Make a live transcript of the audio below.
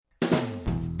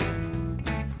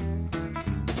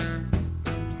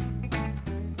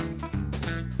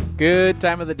Good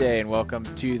time of the day and welcome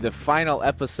to the final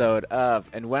episode of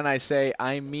And When I Say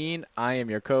I Mean, I am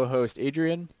your co-host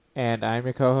Adrian. And I'm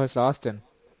your co-host, Austin.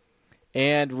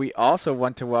 And we also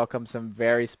want to welcome some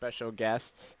very special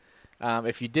guests.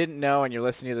 If you didn't know and you're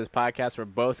listening to this podcast, we're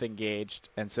both engaged,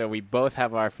 and so we both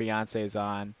have our fiancés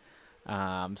on.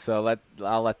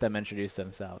 I'll let them introduce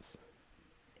themselves.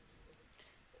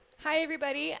 Hi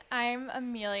everybody, I'm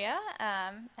Amelia,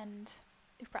 and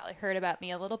you've probably heard about me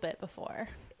a little bit before.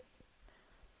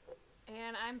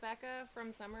 And I'm Becca from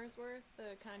Summersworth,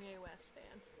 the Kanye West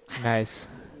fan. Nice.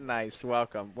 Nice.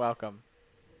 Welcome.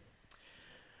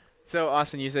 So,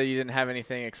 Austin, you said you didn't have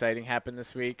anything exciting happen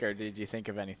this week, or did you think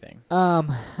of anything?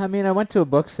 I went to a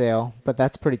book sale, but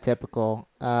that's pretty typical.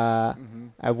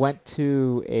 I went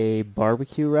to a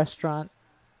barbecue restaurant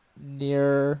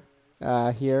near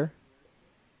here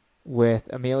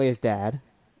with Amelia's dad.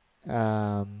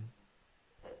 What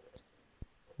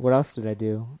else did I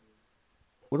do?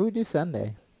 What did we do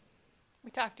Sunday? We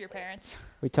talked to your parents.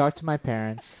 We talked to my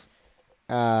parents.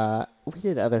 We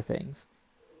did other things.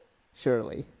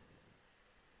 Surely.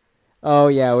 Oh,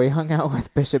 yeah, we hung out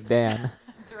with Bishop Dan.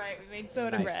 That's right, we made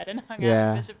soda Nice. bread and hung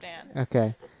Yeah. out with Bishop Dan.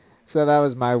 Okay. So that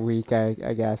was my week, I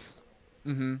guess.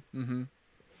 I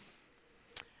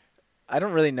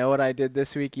don't really know what I did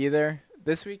this week either.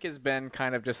 This week has been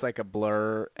kind of just like a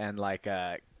blur and like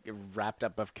a wrapped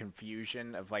up of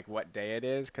confusion of like what day it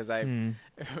is because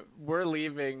we're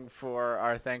leaving for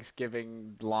our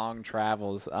Thanksgiving long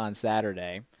travels on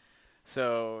Saturday.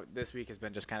 So this week has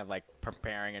been just kind of like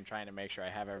preparing and trying to make sure I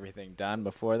have everything done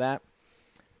before that.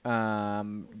 We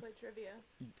played trivia.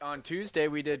 On Tuesday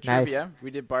we did Nice. trivia.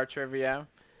 We did bar trivia.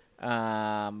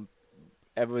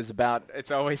 It was about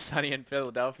It's Always Sunny in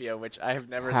Philadelphia, which I have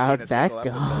never How'd seen a that single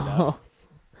episode go?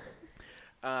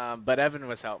 of. But Evan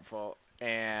was helpful,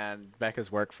 and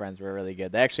Becca's work friends were really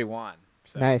good. They actually won.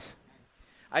 So. Nice.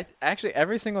 Actually,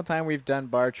 every single time we've done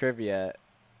bar trivia,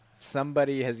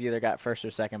 somebody has either got first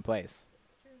or second place.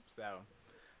 So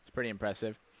it's pretty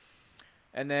impressive.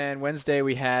 And then Wednesday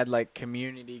we had like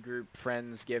community group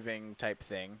Friendsgiving type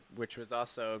thing, which was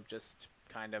also just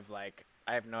kind of like,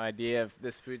 I have no idea if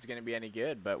this food's going to be any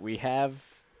good, but we have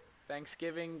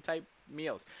Thanksgiving type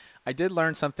meals. I did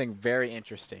learn something very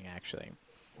interesting actually.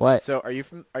 What? So are you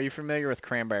familiar with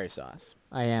cranberry sauce?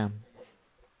 I am.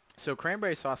 So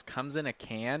cranberry sauce comes in a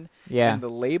can, Yeah. and the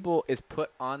label is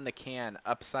put on the can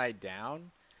upside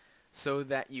down so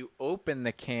that you open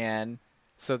the can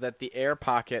so that the air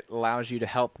pocket allows you to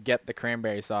help get the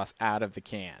cranberry sauce out of the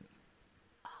can.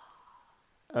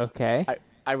 Okay.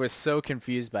 I was so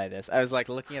confused by this. I was like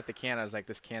looking at the can, I was like,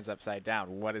 this can's upside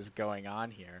down. What is going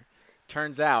on here?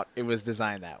 Turns out it was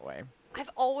designed that way. I've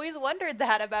always wondered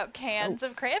that about cans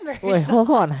of cranberry Wait, sauce. hold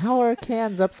on. How are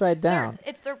cans upside down?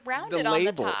 They're rounded on the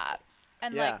label. top.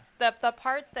 And Yeah. like the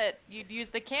part that you'd use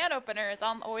the can opener is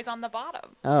always on the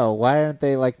bottom. Oh, why aren't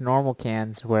they like normal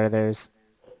cans where they're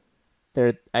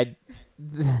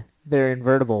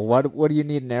invertible? What do you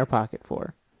need an air pocket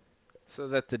for? So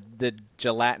that the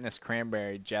gelatinous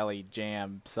cranberry jelly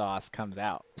jam sauce comes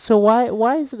out. So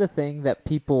why is it a thing that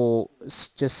people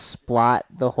just splat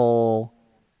the whole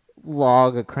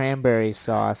log of cranberry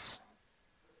sauce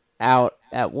out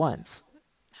at once?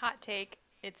 Hot take,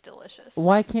 it's delicious.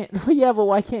 Why can't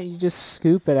why can't you just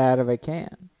scoop it out of a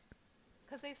can?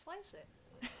 Because they slice it.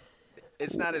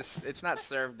 It's not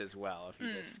served as well if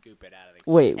you just scoop it out of the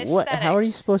can. Wait, what? How are you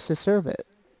Aesthetics. supposed to serve it?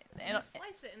 You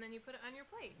slice it and then you put it on your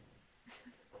plate.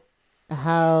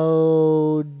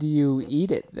 How do you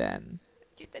eat it then?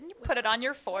 Then you put it on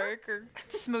your fork or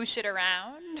smoosh it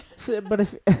around. So, but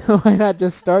if why not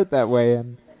just start that way?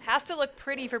 And Has to look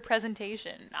pretty for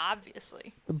presentation,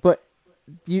 obviously. but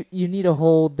you need a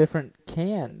whole different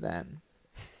can then.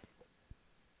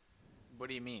 What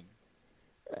do you mean?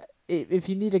 If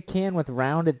you need a can with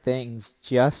rounded things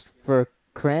just for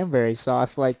cranberry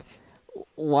sauce, like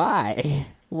why?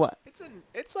 What?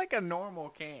 It's like a normal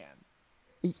can.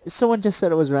 Someone just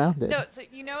said it was rounded. No, so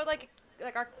you know like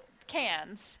our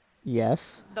cans,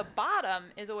 Yes. the bottom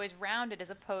is always rounded as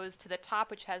opposed to the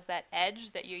top, which has that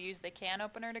edge that you use the can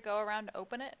opener to go around to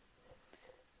open it.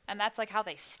 And that's like how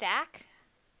they stack.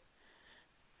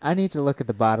 I need to look at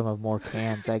the bottom of more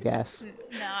cans, I guess.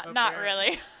 Not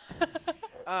really.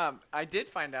 I did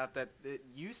find out that it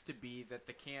used to be that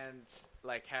the cans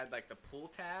like had like the pull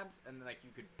tabs, and then like you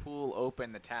could pull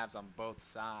open the tabs on both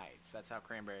sides. That's how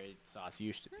cranberry sauce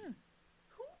used to be.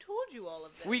 Who told you all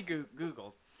of this? We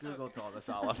Google told us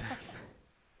all of this.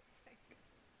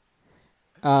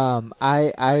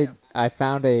 I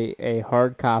found a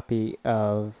hard copy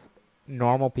of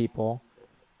Normal People,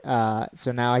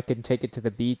 So now I can take it to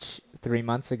the beach 3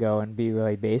 months ago and be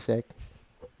really basic.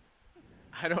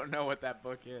 I don't know what that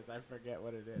book is. I forget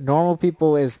what it is. Normal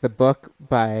People is the book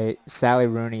by Sally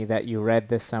Rooney that you read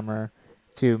this summer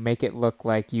to make it look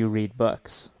like you read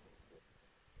books.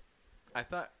 I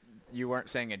thought you weren't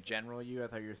saying a general you. I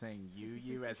thought you were saying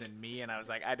you as in me, and I was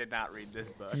like, I did not read this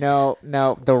book. No,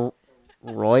 the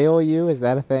royal you, is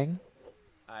that a thing?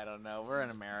 I don't know. We're in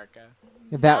America.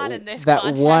 Not in this that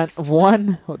context.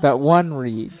 one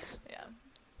reads. Yeah.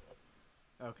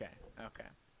 Okay. Okay.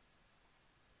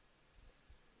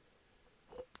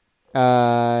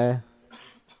 Yeah,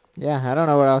 I don't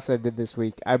know what else I did this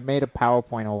week. I made a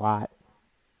PowerPoint a lot.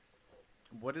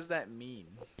 What does that mean?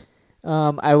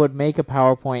 I would make a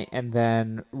PowerPoint and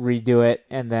then redo it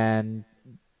and then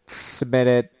submit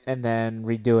it and then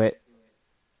redo it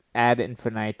ad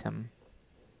infinitum.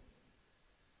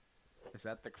 Is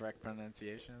that the correct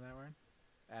pronunciation of that word?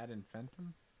 Ad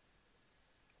infinitum?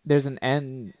 There's an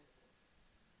N.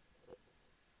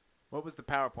 What was the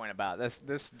PowerPoint about? This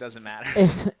doesn't matter.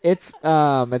 It's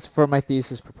for my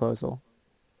thesis proposal.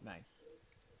 Nice.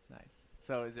 Nice.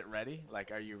 So is it ready?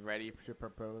 Like, are you ready to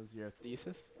propose your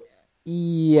thesis?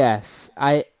 Yes.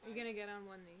 You're gonna get on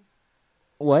one knee.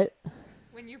 What?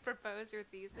 When you propose your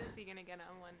thesis, you're gonna get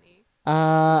on one knee.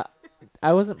 I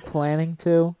wasn't planning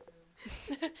to.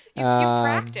 You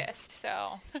practiced,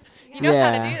 so you know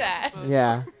how to do that.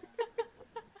 Yeah.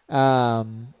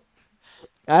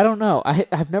 I don't know.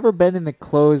 I've never been in the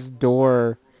closed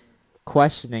door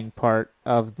questioning part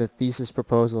of the thesis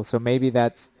proposal, so maybe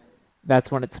that's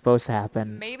when it's supposed to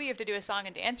happen. Maybe you have to do a song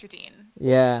and dance routine.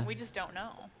 Yeah. We just don't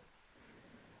know.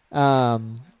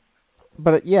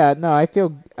 But yeah, no, I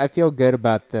feel good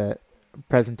about the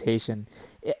presentation.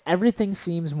 Everything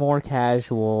seems more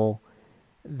casual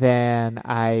than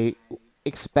I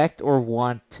expect or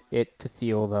want it to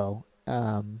feel, though.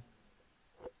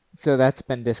 So that's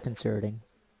been disconcerting.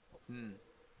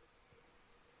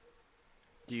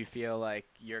 Do you feel like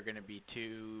you're going to be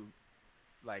too,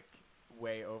 like,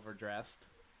 way overdressed?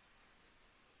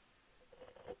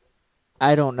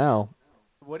 I don't know.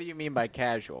 What do you mean by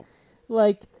casual?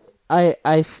 Like,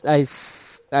 I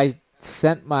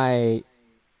sent my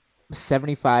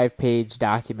 75-page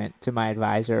document to my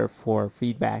advisor for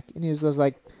feedback, and he was just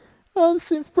like, oh, this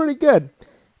seems pretty good.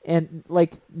 And,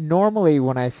 like, normally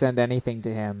when I send anything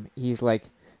to him, he's like,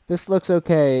 this looks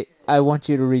okay, I want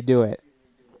you to redo it.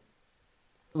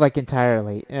 Like,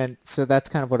 entirely. And so that's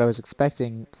kind of what I was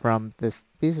expecting from this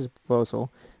thesis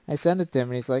proposal. I sent it to him,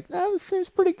 and he's like, no, this seems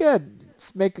pretty good.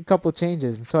 Just make a couple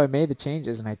changes. And so I made the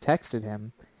changes, and I texted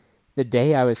him the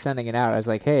day I was sending it out. I was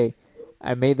like, hey,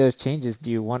 I made those changes.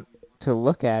 Do you want to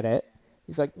look at it?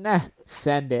 He's like, nah,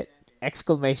 send it!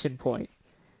 Exclamation point.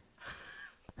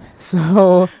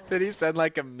 So... Did he send,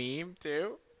 like, a meme,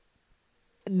 too?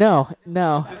 No.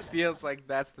 It just feels like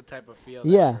that's the type of feel that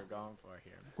Yeah. we're going for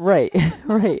here. Right,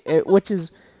 right. Which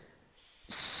is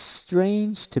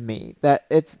strange to me. That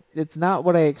it's not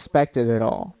what I expected at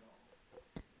all.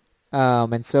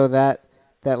 And so that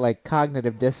like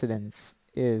cognitive dissonance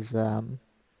is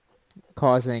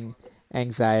causing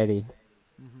anxiety.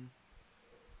 Mm-hmm.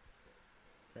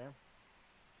 Fair.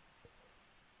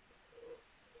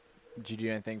 Did you do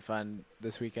anything fun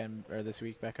this weekend or this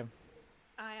week, Beckham?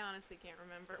 I honestly can't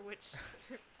remember which.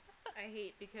 I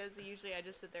hate because usually I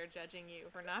just sit there judging you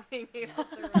for not being able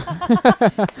to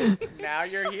remember. Now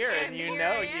you're here, and you here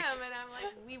know I you. am, and I'm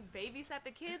like, we babysat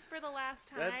the kids for the last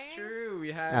time. That's true. We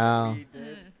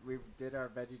did our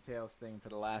VeggieTales thing for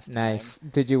the last Nice. time.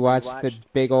 Did you watch the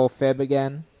big old fib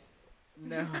again?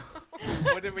 No.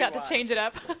 What did we Got watch? to change it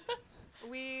up.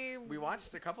 We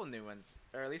watched a couple new ones,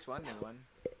 or at least one new one.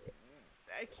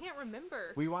 I can't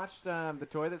remember. We watched The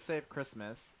Toy That Saved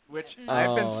Christmas, which Yes.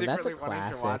 I've been Oh, that's a secretly wanting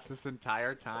to watch classic. this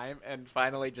entire time, and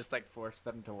finally just like forced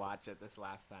them to watch it this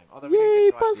last time. Although we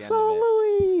Yay, didn't get to watch the end of Pascal it.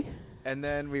 Louis! And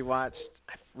then we watched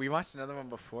another one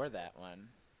before that one.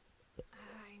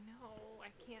 I know. I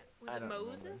can't. Was I it don't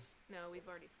remember. Moses? No, we've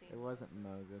already seen. It wasn't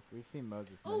Moses. We've seen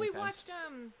Moses Oh, many we times. watched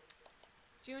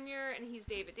Junior, and he's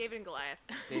David. David and Goliath.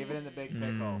 David and the Big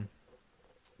Pickle.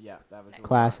 Yeah, that was what we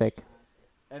Classic. watched.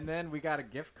 And then we got a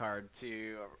gift card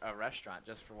to a restaurant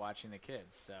just for watching the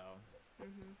kids, so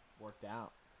worked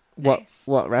out. Nice.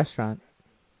 What restaurant?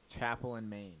 Chapel in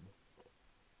Maine.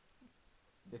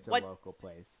 It's a What- local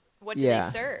place. What do Yeah.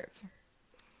 they serve?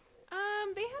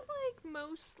 They have like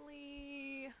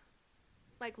mostly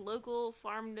like local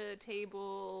farm to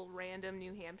table, random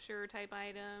New Hampshire type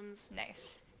items,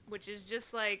 Nice. which is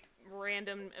just like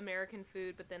random American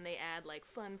food, but then they add like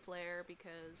fun flair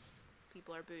because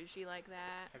people are bougie like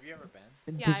that. Have you ever been?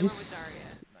 Yeah, Did I you went with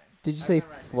Daria. Nice. Did you I've say been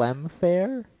right. phlegm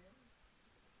fair?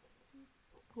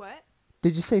 What?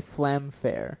 Did you say phlegm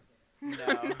fair? No.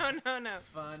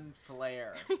 Fun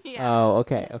flare. Yeah. Oh,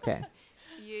 okay, okay.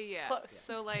 Yeah. Close.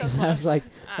 So like, So I was close. like,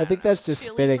 I think that's just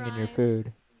chili spitting in your fries.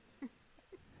 food.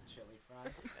 Chili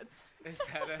fries. That's Is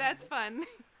that a... that's fun.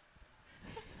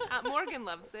 Morgan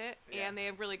loves it, Yeah. and they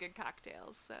have really good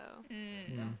cocktails. So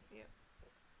Mm. yeah.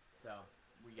 So,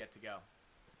 we get to go.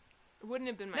 It wouldn't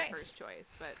have been my Nice. first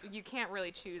choice, but you can't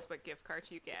really choose what gift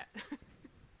cards you get.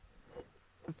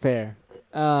 Fair.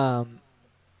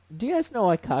 Do you guys know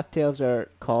why cocktails are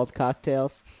called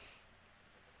cocktails?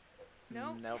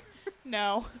 No. Nope.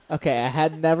 No. Okay, I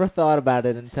had never thought about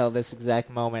it until this exact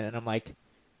moment, and I'm like,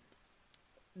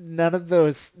 none of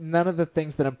the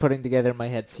things that I'm putting together in my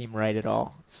head seem right at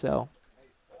all. So,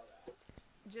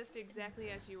 Just exactly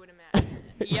as you would imagine.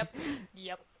 Yep.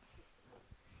 Yep.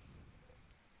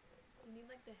 You need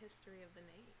like the history of the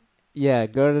name. yeah,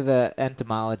 go to the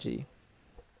entomology.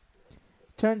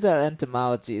 Turns out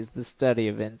entomology is the study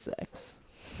of insects.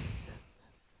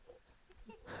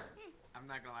 I'm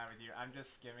not gonna lie with you. I'm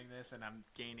just skimming this and I'm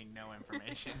gaining no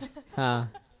information. Huh.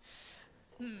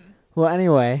 Hmm. Well,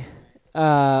 anyway,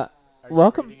 Are you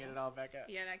welcome reading it at all, Becca?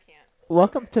 Yeah, I can't.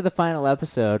 welcome to the final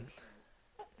episode.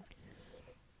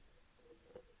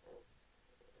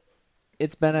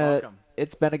 It's been Welcome.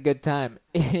 it's been a good time.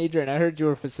 Adrian, I heard you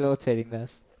were facilitating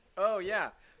this. Oh, yeah.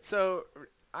 So,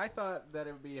 I thought that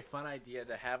it would be a fun idea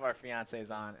to have our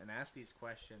fiancés on and ask these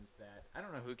questions that... I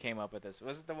don't know who came up with this.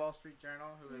 Was it the Wall Street Journal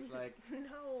who was like...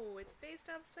 No, it's based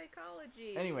off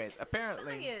psychology. Anyways,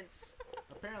 apparently... Science.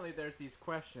 Apparently there's these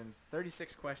questions,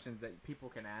 36 questions that people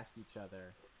can ask each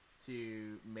other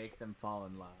to make them fall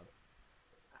in love.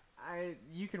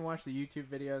 You can watch the YouTube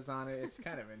videos on it. It's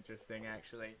kind of interesting,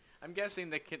 actually. I'm guessing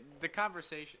the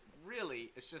conversation really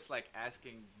it's just like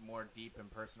asking more deep and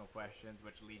personal questions,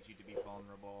 which leads you to be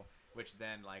vulnerable, which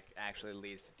then like actually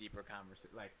leads to deeper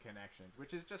connections,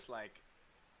 which is just like.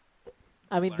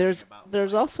 I mean, learning there's about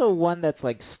there's life. also one that's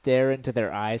like stare into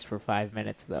their eyes for 5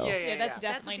 minutes though. Yeah, that's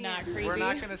yeah. definitely That's not weird. creepy. We're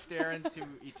not gonna stare into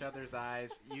each other's eyes.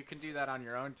 You can do that on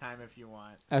your own time if you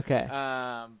want. Okay.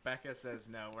 Becca says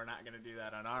no, we're not going to do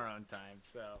that on our own time,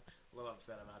 so a little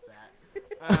upset about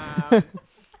that.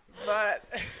 But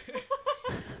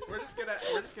we're just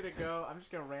gonna go. I'm just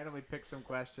gonna randomly pick some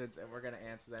questions and we're gonna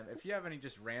answer them. If you have any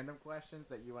just random questions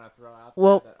that you want to throw out there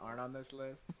Well- that aren't on this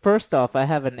list, First off, I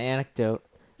have an anecdote.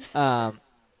 So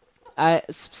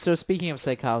speaking of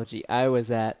psychology, I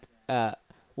was at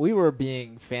we were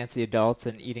being fancy adults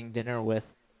and eating dinner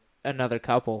with another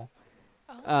couple.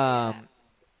 Oh,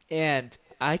 And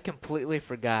I completely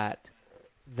forgot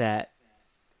that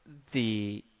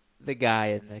the guy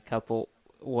in the couple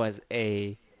was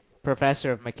a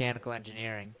professor of mechanical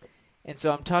engineering. And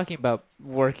so I'm talking about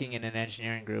working in an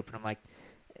engineering group, and I'm like,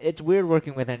 it's weird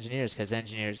working with engineers because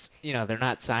engineers, they're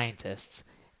not scientists.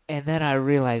 And then I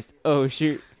realized, oh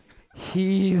shoot,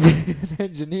 he's an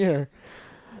engineer.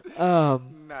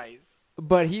 nice.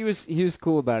 But he was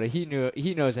cool about it.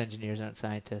 He knows engineers aren't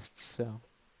scientists, so.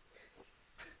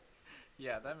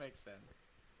 Yeah, that makes sense.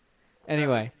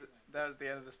 Anyway, that was the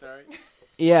end of the story.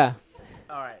 yeah.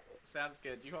 All right, sounds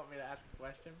good. Do you want me to ask a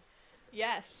question?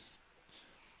 yes.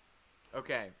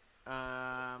 Okay.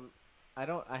 I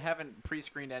haven't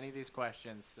pre-screened any of these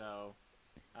questions, so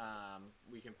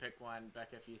we can pick one.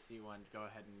 Becca, if you see one, go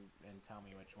ahead and tell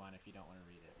me which one if you don't want to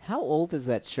read it. How old is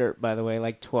that shirt, by the way?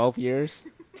 Like 12 years?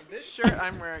 This shirt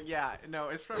I'm wearing,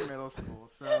 it's from middle school,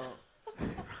 so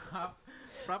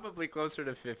probably closer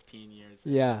to 15 years.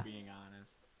 If Yeah. we're being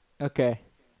honest. Okay.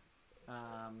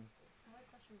 I like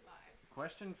question 5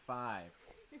 Question 5.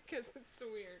 because it's so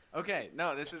weird. Okay,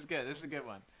 no, this is good. This is a good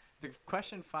one. The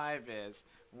question 5 is,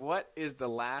 what is the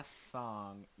last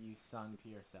song you sung to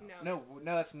yourself? No,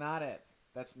 that's not it.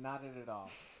 That's not it at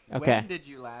all. Okay. When did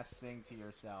you last sing to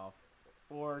yourself,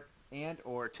 or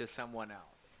to someone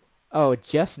else? Oh,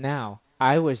 just now.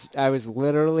 I was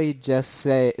literally just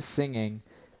singing.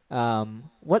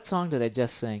 What song did I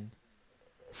just sing?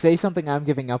 Say Something, I'm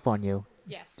Giving Up on You.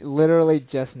 Yes. Literally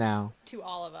just now. To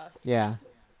all of us. Yeah.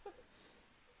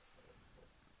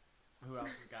 Who else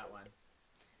has got one?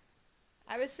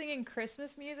 I was singing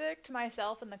Christmas music to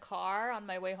myself in the car on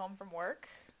my way home from work.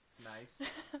 Nice.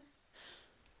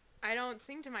 I don't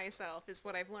sing to myself, is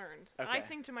what I've learned. I Okay.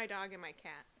 sing to my dog and my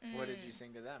cat. What did you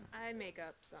sing to them? I make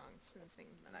up songs and sing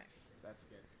them. Nice. That's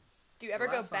good. Do you ever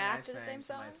The go last song back I to the sang same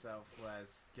song? myself was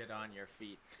 "Get on Your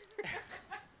Feet."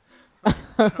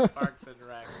 From Parks and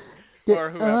Rec, Get or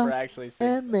whoever up actually sings.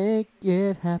 and make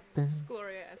it happen. It's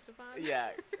Gloria Estefan. Yeah,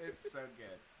 it's so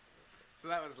good. So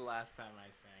that was the last time I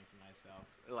sang to myself.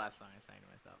 the last song I sang to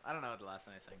myself. I don't know what the last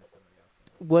song I sang to somebody else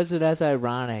was. Was it as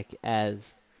ironic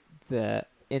as the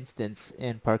instance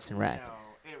in Parks and Rec? No,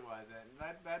 it wasn't.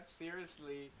 That's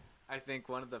seriously, I think,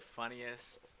 one of the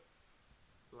funniest,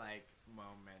 like,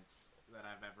 moments that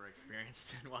I've ever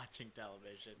experienced in watching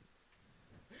television.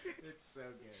 It's so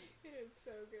good. It's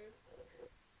so good.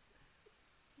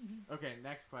 Okay,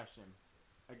 next question.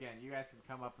 Again, you guys can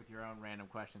come up with your own random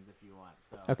questions if you want.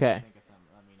 So Okay. think of some.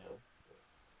 Let me know.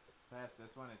 That's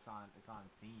this one. It's on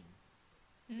theme.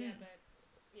 Yeah, but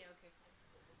yeah, okay,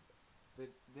 fine.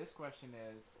 This question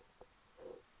is.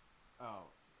 Oh,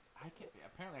 I can't.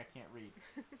 Apparently, I can't read.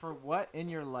 For what in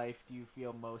your life do you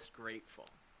feel most grateful?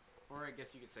 Or I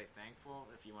guess you could say thankful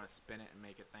if you want to spin it and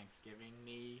make it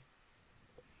Thanksgiving-y.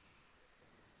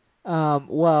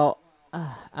 Well,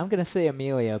 I'm gonna say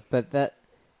Amelia, but that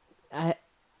I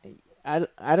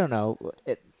don't know.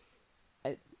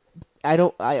 I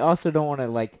don't. I also don't want to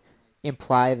like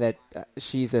imply that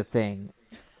she's a thing.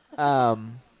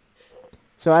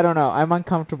 So I don't know. I'm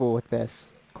uncomfortable with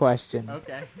this question.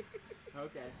 Okay.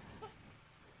 Okay.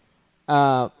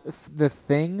 The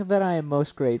thing that I am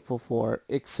most grateful for,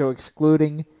 so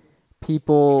excluding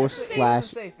people It doesn't /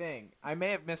 say thing. I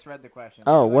may have misread the question.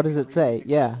 Oh, Would you what like does me it to say? reread the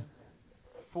Yeah. question?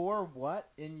 For what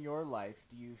in your life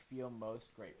do you feel most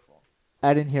grateful?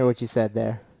 I didn't hear what you said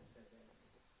there.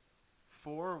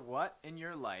 For what in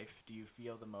your life do you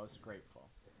feel the most grateful?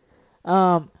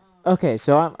 Okay,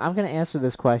 so I'm gonna answer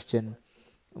this question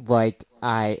like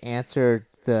I answered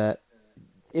the.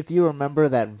 If you remember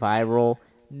that viral,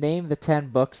 name the 10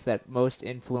 books that most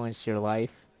influenced your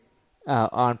life,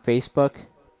 on Facebook,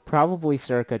 probably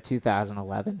circa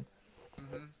 2011.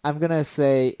 Mm-hmm. I'm gonna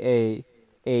say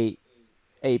a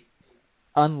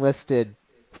unlisted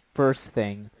first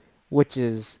thing, which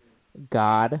is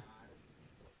God,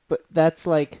 but that's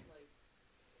like.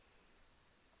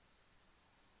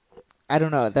 I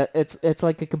don't know, that it's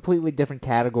like a completely different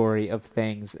category of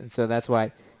things, and so that's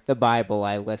why the Bible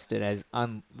I listed as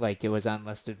like it was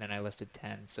unlisted, and I listed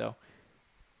 10. So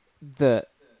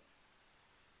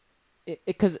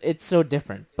because it's so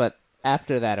different. But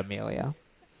after that, Amelia.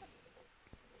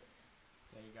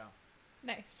 There you go.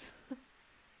 Nice.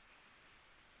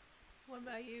 What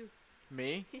about you?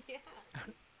 Me? Yeah.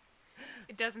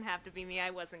 It doesn't have to be me. I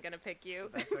wasn't gonna pick you.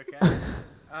 That's okay.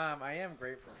 I am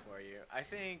grateful for you. I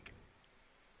think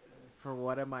for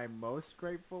what am I most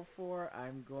grateful for,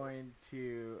 I'm going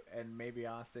to, and maybe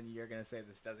Austin, you're going to say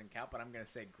this doesn't count, but I'm going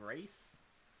to say grace.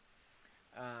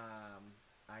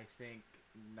 I think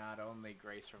not only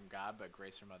grace from God, but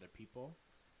grace from other people.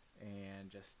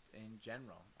 And just in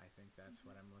general, I think that's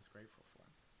what I'm most grateful for.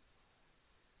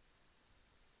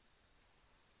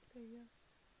 There you go.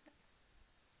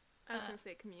 I was gonna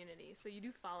say community, so you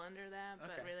do fall under that, but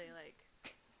Okay. really like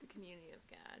the community of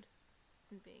God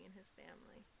and being in His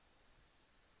family,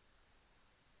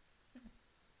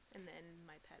 and then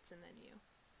my pets, and then you.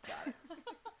 Got it.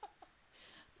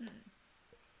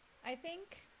 I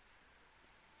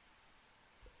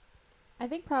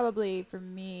think probably for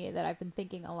me that I've been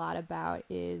thinking a lot about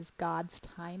is God's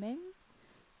timing.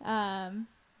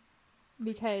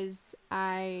 Because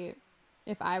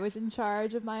if I was in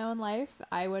charge of my own life,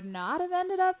 I would not have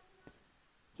ended up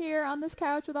here on this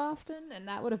couch with Austin, and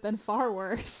that would have been far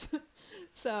worse.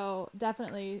 So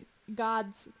definitely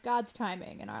God's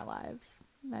timing in our lives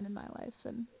and in my life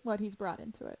and what He's brought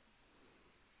into it.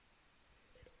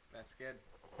 That's good.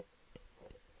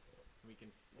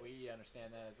 We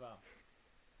understand that as well.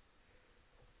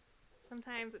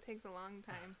 Sometimes it takes a long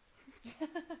time.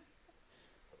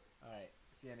 All right.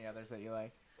 See any others that you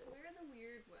like? Where are the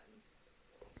weird ones?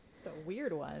 The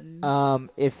weird one.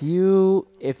 If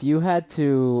you had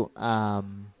to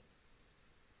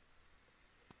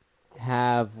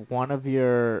have one of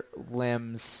your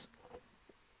limbs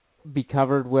be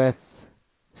covered with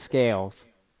scales,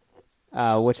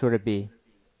 which would it be?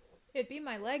 It'd be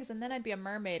my legs, and then I'd be a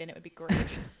mermaid, and it would be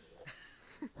great.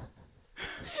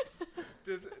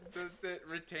 Does it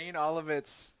retain all of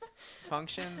its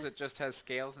functions? It just has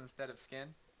scales instead of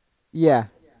skin? Yeah.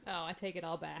 Oh, I take it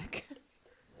all back.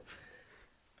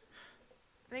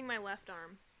 I think my left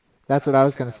arm. That's what I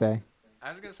was gonna say.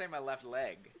 I was going to say my left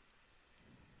leg.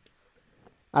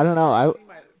 I don't know.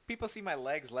 People see my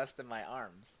legs less than my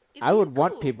arms. It'd I be would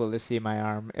want cool. people to see my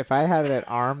arm. If I had an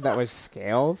arm that was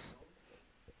scales,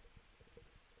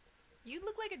 You'd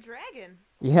look like a dragon.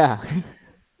 yeah.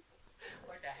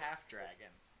 Like a half dragon.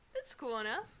 That's cool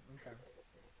enough.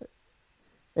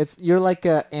 Okay. You're like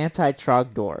a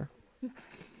anti-Trogdor.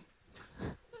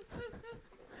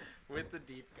 With the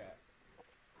deep cut.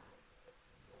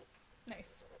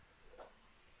 Nice.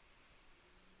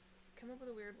 Come up with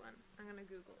a weird one. I'm gonna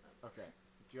Google them. Okay.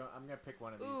 I'm gonna pick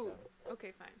one of these. Ooh.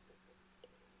 Okay, fine.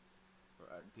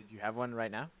 Did you have one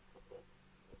right now?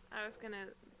 I was gonna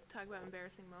talk about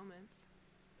embarrassing moments.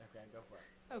 Okay, go for it.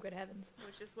 Oh, good heavens.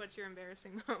 What's your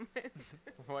embarrassing moment?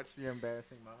 What's your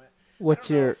embarrassing moment? What's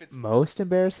don't know your if it's- most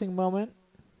embarrassing moment?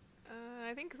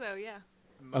 I think so. Yeah.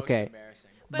 Most Okay. embarrassing.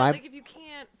 But My- like, if you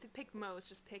can't pick most,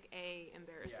 just pick a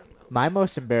embarrassing moment. My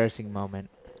most embarrassing moment,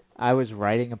 I was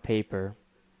writing a paper.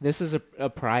 This is a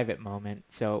private moment,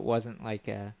 so it wasn't like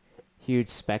a huge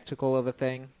spectacle of a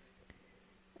thing.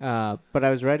 But I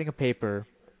was writing a paper,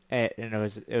 and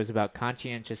it was about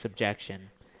conscientious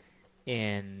objection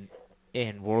in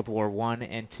World War I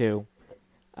and II.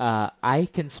 I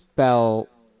can spell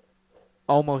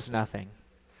almost nothing,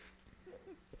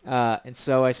 and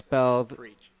so I spelled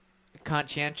Preach.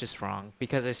 conscientious wrong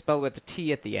because I spelled with a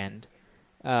T at the end,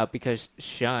 because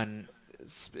shun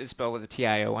is spelled with a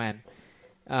T-I-O-N.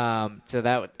 So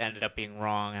that ended up being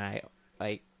wrong, and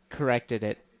I corrected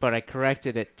it, but I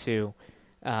corrected it to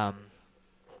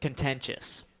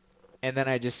contentious. And then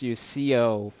I just used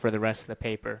CO for the rest of the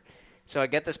paper. So I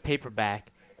get this paper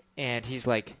back, and he's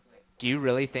like, do you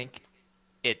really think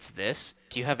it's this?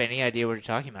 Do you have any idea what you're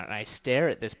talking about? And I stare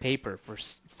at this paper for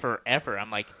forever.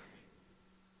 I'm like,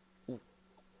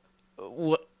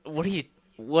 what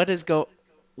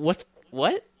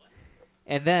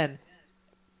And then,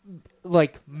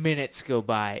 like, minutes go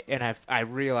by, and I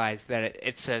realize that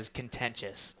it says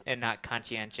contentious and not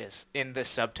conscientious in the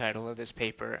subtitle of this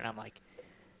paper, and I'm like,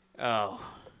 oh.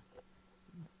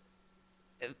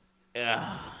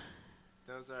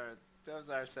 Those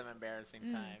are some embarrassing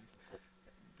times.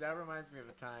 That reminds me of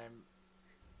a time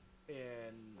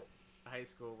in high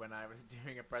school when I was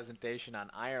doing a presentation on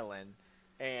Ireland,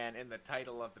 and in the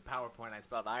title of the PowerPoint I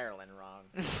spelled Ireland wrong.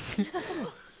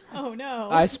 Oh no.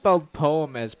 I spelled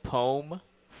poem as poem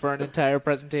for an entire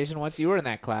presentation once. You were in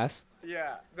that class.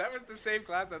 Yeah, that was the same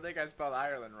class I think I spelled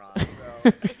Ireland wrong.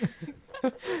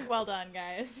 So Well done,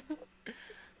 guys.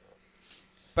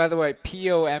 By the way,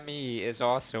 P-O-M-E is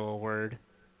also a word.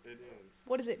 it is.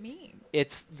 What does it mean?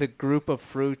 It's the group of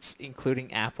fruits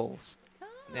including apples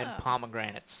and Ah,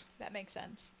 pomegranates. that makes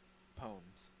sense.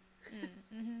 Poems.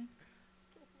 Mm-hmm.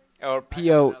 Or I have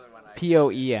P-O- another one I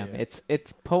P-O-E-M. can do.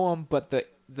 It's poem, but the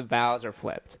vowels are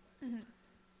flipped.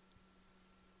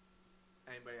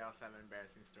 Anybody else have an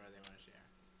embarrassing story they want to share?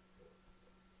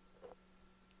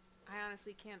 I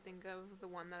honestly can't think of the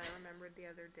one that I remembered the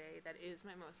other day that is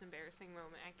my most embarrassing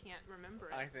moment. I can't remember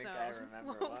it. I think so I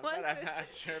remember what one, but was I'm it? not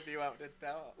sure if you want to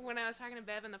tell. When I was talking to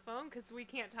Bev on the phone, because we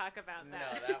can't talk about No,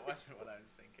 that. that wasn't what I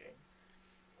was thinking.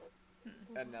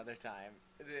 Another time.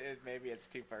 Maybe it's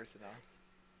too personal.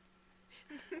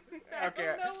 I Okay.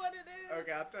 don't know what it is.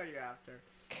 Okay, I'll tell you after.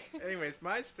 Anyways,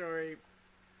 my story,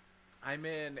 I'm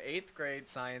in 8th grade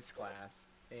science class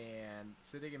and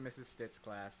sitting in Mrs. Stitt's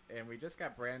class, and we just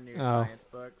got brand new Oh. science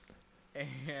books,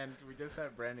 and we just had a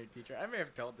brand new teacher. I may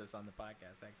have told this on the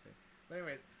podcast, actually. But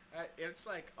anyways, it's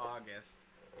like August,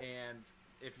 and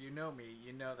if you know me,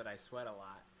 you know that I sweat a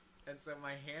lot. And so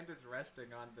my hand is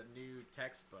resting on the new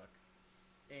textbook,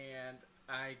 and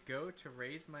I go to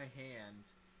raise my hand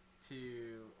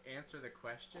to answer the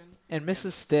question. And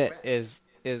Mrs. Stitt sweat.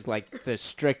 is like the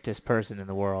strictest person in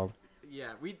the world.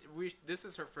 Yeah, we this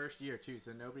is her first year too,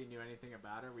 so nobody knew anything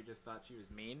about her. We just thought she was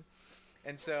mean.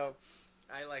 And so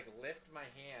I like lift my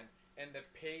hand, and the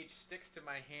page sticks to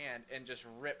my hand and just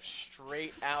rips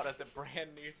straight out of the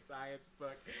brand new science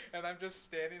book. And I'm just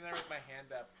standing there with my hand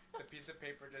up, the piece of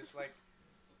paper just like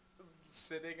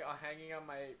sitting, hanging on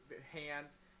my hand,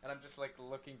 and I'm just like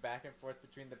looking back and forth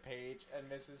between the page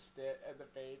and Mrs. Stitt and the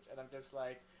page, and I'm just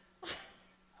like,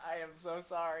 I am so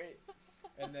sorry.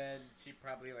 And then she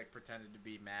probably like pretended to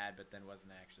be mad, but then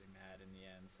wasn't actually mad in the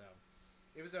end. So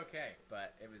it was okay,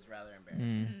 but it was rather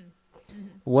embarrassing.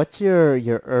 What's your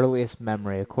earliest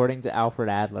memory? According to Alfred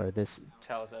Adler, this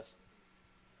tells us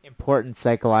important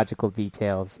psychological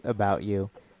details about you.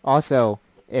 Also,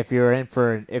 if you're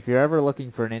ever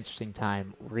looking for an interesting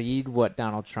time, read what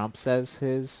Donald Trump says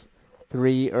his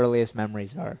 3 earliest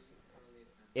memories are.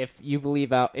 If you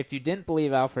didn't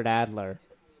believe Alfred Adler,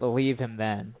 believe him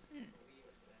then.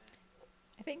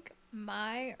 I think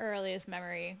my earliest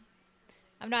memory,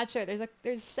 I'm not sure.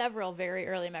 There's several very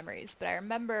early memories, but I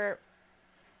remember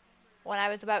when I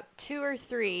was about 2 or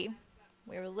 3,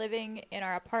 we were living in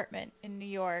our apartment in New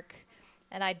York,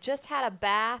 and I just had a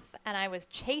bath, and I was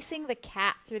chasing the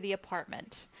cat through the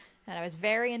apartment, and I was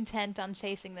very intent on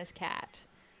chasing this cat.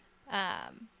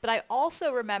 But I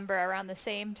also remember around the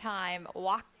same time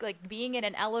being in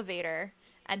an elevator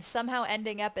and somehow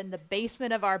ending up in the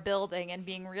basement of our building and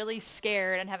being really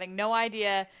scared and having no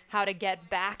idea how to get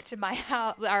back to my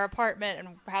house, our apartment, and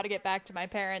how to get back to my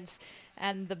parents.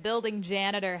 And the building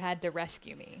janitor had to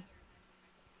rescue me.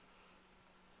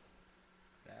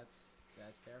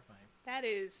 That's terrifying. That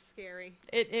is scary.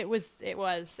 It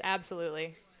was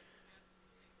absolutely.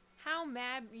 How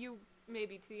mad, you may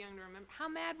be too young to remember, how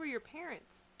mad were your parents?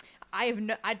 I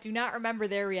do not remember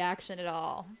their reaction at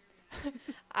all.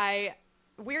 I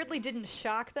weirdly didn't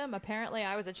shock them. Apparently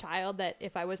I was a child that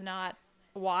if I was not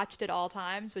watched at all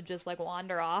times would just like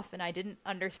wander off, and I didn't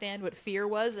understand what fear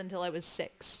was until I was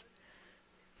 6.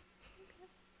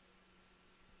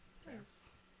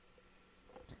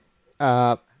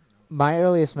 My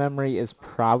earliest memory is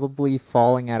probably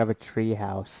falling out of a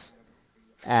treehouse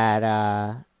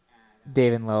at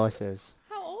Dave and Lois's.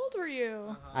 How old were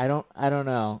you? I don't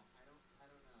know.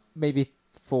 Maybe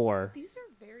 4. These are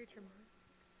very traumatic.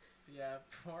 Yeah,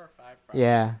 4 or 5. Probably.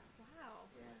 Yeah.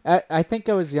 Wow. I think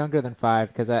I was younger than 5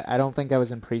 because I don't think I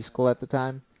was in preschool at the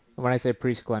time. And when I say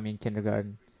preschool, I mean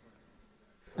kindergarten.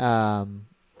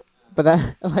 But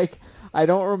that, like, I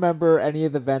don't remember any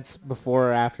of the events before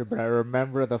or after, but I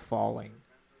remember the falling.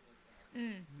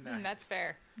 That's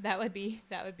fair. That would be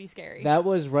scary. That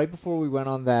was right before we went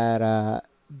on that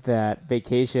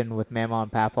vacation with Mama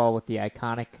and Papa with the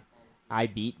iconic I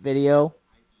Beat video.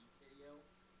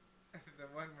 The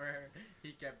one where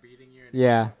he kept beating you.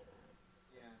 Yeah.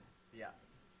 Yeah.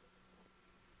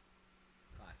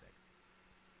 Classic.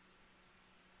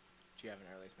 Do you have an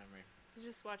earliest memory? I was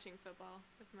just watching football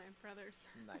with my brothers.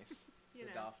 Nice. You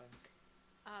The know. Dolphins.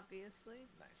 Obviously.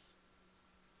 Nice.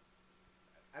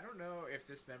 I don't know if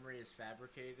this memory is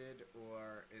fabricated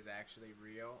or is actually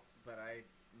real, but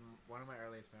one of my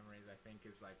earliest memories, I think,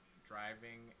 is like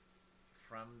driving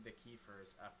from the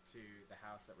Kiefers up to the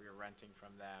house that we were renting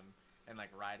from them, and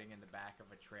like riding in the back of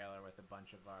a trailer with a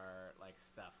bunch of our like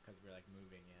stuff because we were like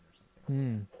moving in or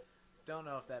something. Don't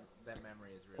know if that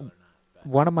memory is real or not. But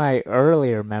One of my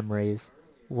earlier memories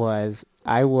was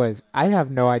I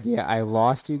have no idea. I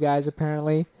lost you guys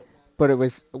apparently, but we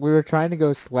were trying to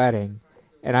go sledding,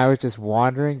 and I was just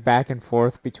wandering back and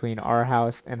forth between our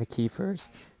house and the Kiefers,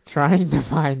 trying to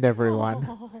find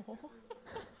everyone.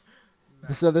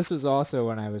 So this was also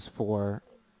when I was 4.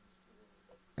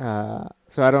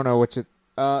 So I don't know which.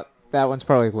 That one's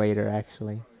probably later,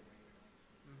 actually.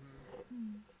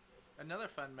 another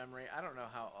fun memory. I don't know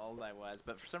how old I was,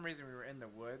 but for some reason we were in the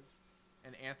woods,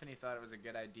 and Anthony thought it was a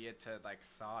good idea to like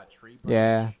saw a tree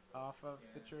branch off of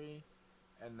the tree.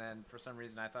 And then for some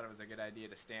reason I thought it was a good idea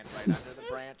to stand right under the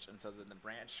branch, and so then the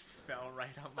branch fell right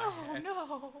on my head.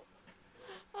 no.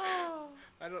 Oh.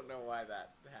 I don't know why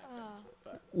that happened,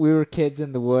 but We were kids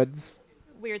in the woods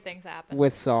Weird things happen.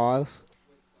 with saws.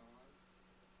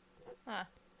 Huh.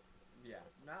 yeah,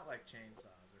 not like chainsaws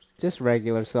or Just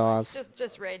regular saws.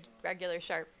 Just regular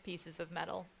sharp pieces of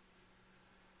metal.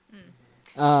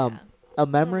 A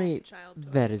memory child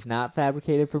that is not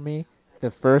fabricated for me.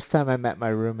 The first time I met my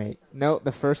roommate. No,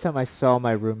 the first time I saw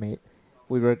my roommate.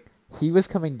 He was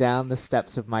coming down the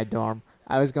steps of my dorm.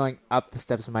 I was going up the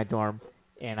steps of my dorm,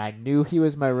 and I knew he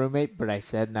was my roommate, but I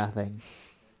said nothing.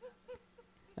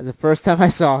 That's the first time I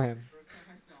saw him.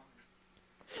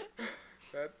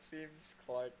 that seems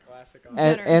like classic.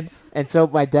 And so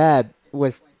my dad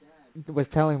was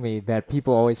telling me that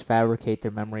people always fabricate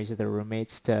their memories of their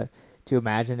roommates to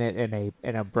imagine it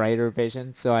in a brighter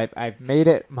vision. So I've made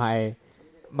it my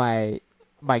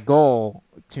goal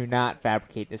to not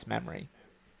fabricate this memory.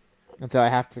 And so I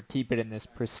have to keep it in this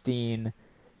pristine,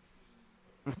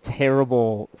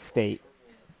 terrible state.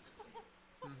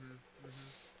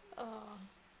 Oh.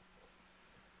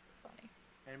 Funny.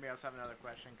 Anybody else have another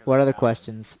question? 'Cause What I'm other out.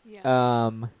 questions? Yeah. I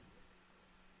don't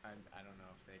know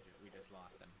if we just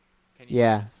lost them. Can you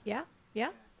Yeah. guess? Yeah?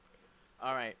 Yeah?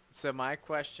 All right. So my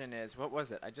question is, what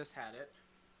was it? I just had it,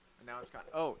 and now it's gone.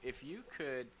 Oh, if you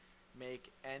could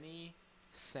make any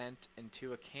scent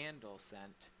into a candle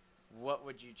scent, what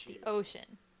would you choose? The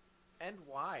ocean. And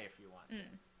why, if you want to.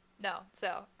 No,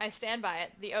 so I stand by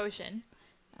it. The ocean.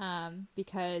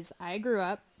 Because I grew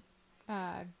up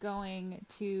going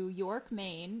to York,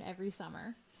 Maine every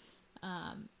summer.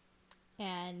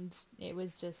 And it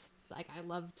was just like I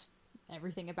loved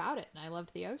everything about it, and I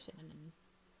loved the ocean, and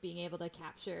being able to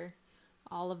capture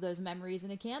all of those memories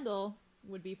in a candle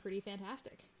would be pretty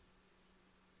fantastic.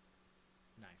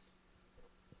 Nice.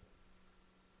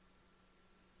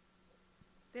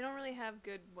 They don't really have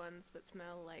good ones that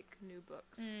smell like new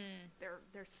books.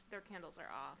 Their candles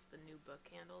are off. The new book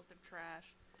candles, they're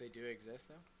trash. They do exist,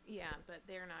 though? Yeah, but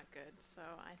they're not good. So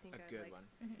I think A I'd good like, one.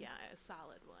 yeah, a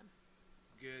solid one.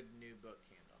 Good new book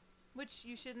candle. Which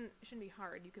shouldn't be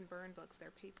hard. You can burn books;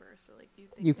 they're paper, so like you.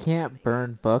 You can't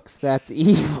burn books. That's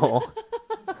evil.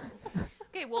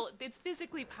 Okay, well, it's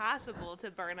physically possible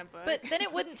to burn a book. But then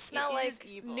it wouldn't smell is like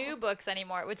evil. new books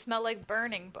anymore. It would smell like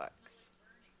burning books.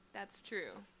 That's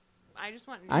true. I just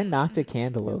want. I new knocked a ones.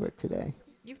 candle over today.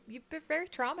 You've been very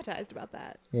traumatized about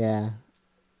that. Yeah.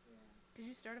 Did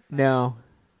you start a fire? No.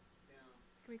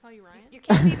 Can we call you Ryan? You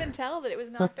can't even tell that it was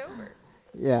knocked over.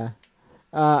 Yeah.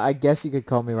 I guess you could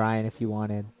call me Ryan if you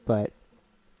wanted, but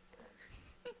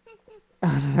I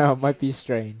don't know. It might be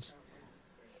strange.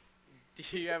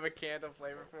 Do you have a candle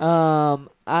flavor for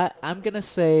I'm gonna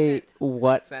say Scent.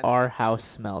 what Scent. our house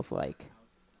smells like.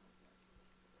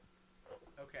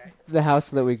 Okay. The house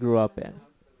that we grew up in.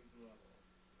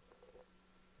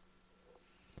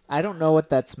 I don't know what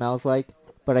that smells like,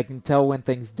 but I can tell when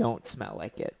things don't smell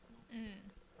like it.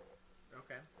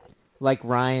 Okay. Like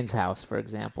Ryan's house, for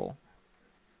example.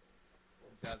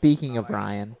 Doesn't Speaking smell of like-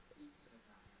 Ryan,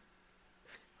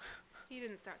 He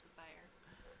didn't start the fire.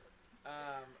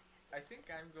 I think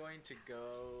I'm going to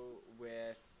go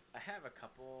with. I have a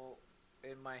couple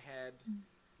in my head,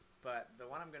 but the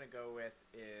one I'm gonna go with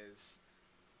is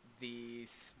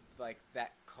like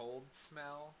that cold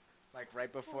smell, like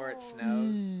right before it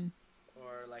snows,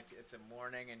 or like it's a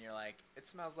morning and you're like, it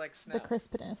smells like snow. The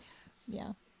crispness.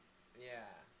 Yeah. Yeah.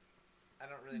 I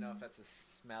don't really know if that's a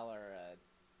smell or a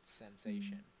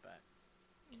sensation, but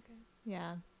Okay.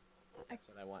 Yeah. that's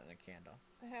what I want in a candle.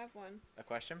 I have one. A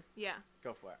question? Yeah.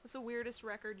 Go for it. What's the weirdest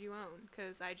record you own?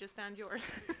 Because I just found yours.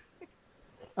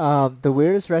 the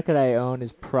weirdest record I own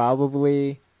is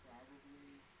probably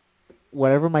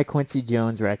whatever my Quincy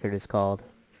Jones record is called.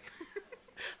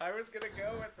 I was gonna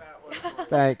go with that one.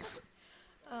 Thanks.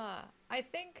 I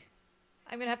think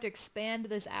I'm going to have to expand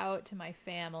this out to my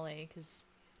family because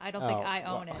I don't think Oh, I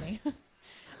own well. any.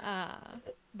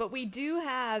 But we do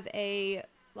have a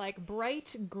like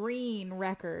bright green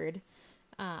record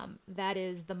that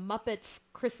is the Muppets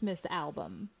Christmas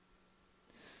album.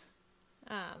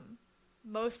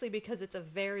 Mostly because it's a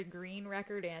very green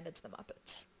record and it's the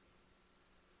Muppets.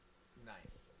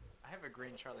 Nice. I have a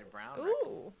green Charlie Brown record.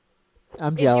 Ooh.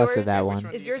 I'm Is jealous yours- of that Which one.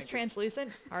 one? Is do you yours think is-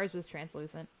 translucent? Ours was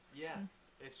translucent. Yeah,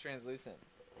 it's translucent.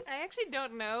 I actually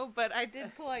don't know, but I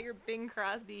did pull out your Bing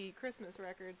Crosby Christmas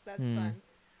records. That's fun.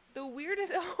 The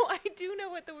weirdest... Oh, I do know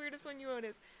what the weirdest one you own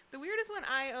is. The weirdest one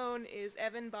I own is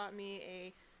Evan bought me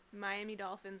a Miami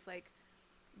Dolphins, like,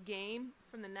 game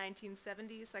from the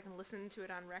 1970s so I can listen to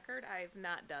it on record. I've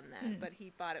not done that, but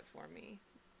he bought it for me.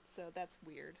 So that's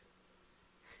weird.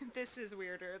 This is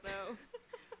weirder, though.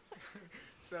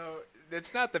 So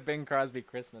it's not the Bing Crosby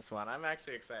Christmas one. I'm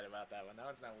actually excited about that one. That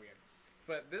one's not weird.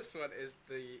 But this one is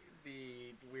the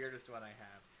weirdest one I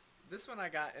have. This one I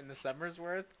got in the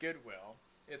Summersworth Goodwill.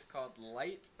 It's called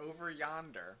Light Over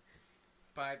Yonder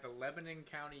by the Lebanon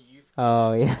County Youth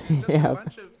Oh, Chorus, yeah.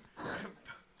 which is just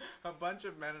Yeah. a bunch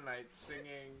of Mennonites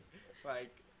singing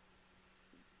like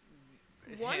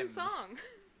One hymns. song.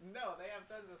 No, they have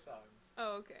tons of songs.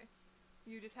 Oh, okay.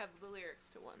 You just have the lyrics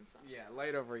to one song. Yeah,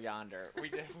 Light Over Yonder. We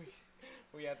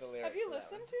had the lyrics. Have you to that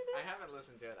listened one. to this? I haven't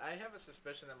listened to it. I have a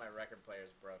suspicion that my record player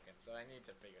is broken, so I need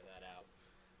to figure that out.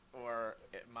 Or,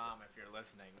 Mom, if you're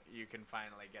listening, you can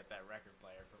finally get that record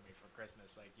player for me for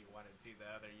Christmas like you wanted to the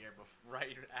other year,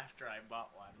 right after I bought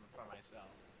one for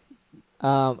myself.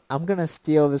 I'm gonna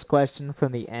steal this question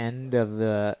from the end of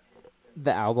the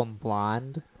album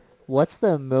Blonde. What's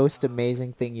the most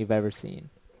amazing thing you've ever seen?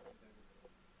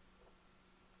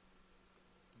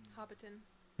 Hobbiton.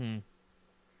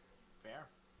 Fair.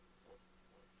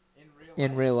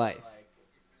 In real life.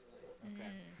 Okay.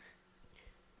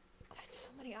 That's so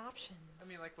many options. I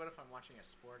mean, like, what if I'm watching a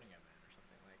sporting event or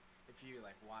something? Like, if you,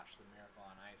 like, watch the Miracle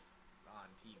on Ice on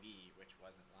TV, which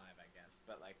wasn't live, I guess,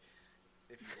 but, like,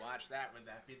 if you watch that, would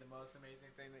that be the most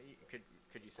amazing thing that you...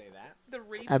 Could you say that? The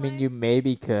replay? I mean, you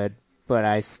maybe could, but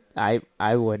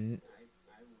I wouldn't.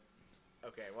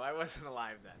 Okay, well, I wasn't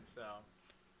alive then, so...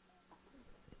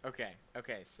 Okay,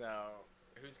 so...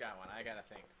 Who's got one? I gotta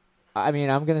think. I mean,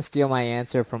 I'm gonna steal my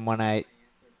answer from when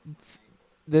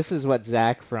this is what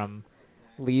Zach from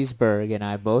Leesburg and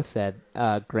I both said.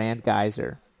 Grand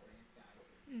Geyser.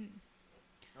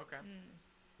 Okay.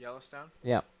 Yellowstone?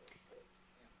 Yep.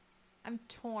 I'm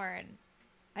torn.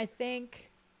 I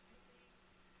think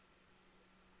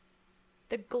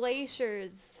the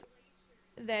glaciers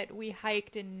that we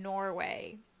hiked in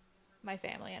Norway, my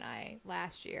family and I,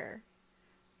 last year,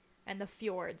 and the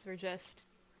fjords were just...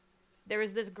 There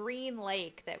was this green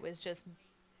lake that was just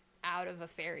out of a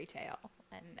fairy tale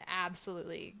and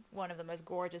absolutely one of the most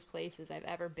gorgeous places I've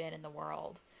ever been in the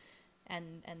world.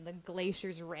 and the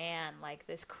glaciers ran like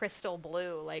this crystal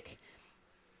blue, like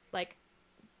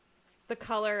the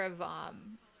color of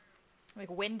like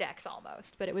Windex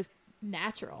almost, but it was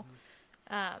natural.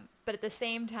 But at the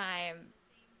same time,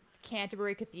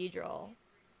 Canterbury Cathedral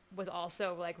was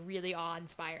also like really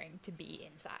awe-inspiring to be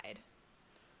inside.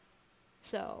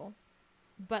 So,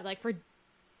 but like for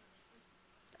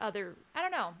other, I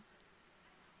don't know,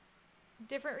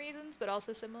 different reasons, but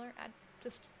also similar.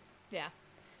 Yeah.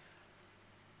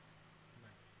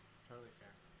 Nice. Totally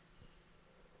fair.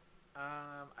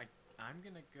 I'm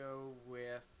gonna go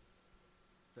with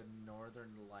the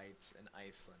Northern Lights in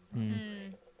Iceland.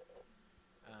 Probably.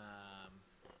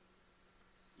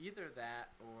 Either that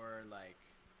or like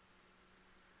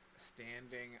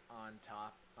standing on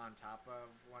top of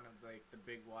one of like the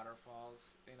big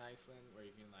waterfalls in Iceland, where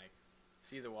you can like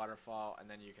see the waterfall and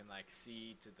then you can like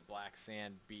see to the black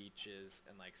sand beaches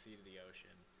and like see to the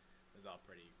ocean. It was all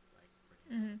pretty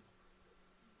Mm-hmm.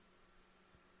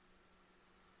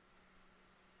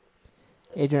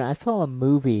 Adrian, I saw a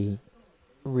movie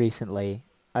recently.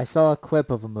 I saw a clip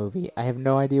of a movie. I have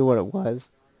no idea what it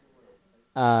was.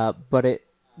 But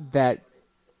that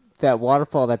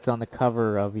waterfall that's on the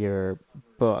cover of your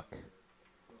book,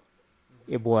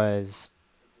 it was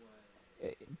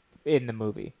in the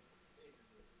movie.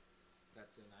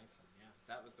 That's in Iceland, yeah.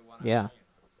 That was the one. Yeah. I was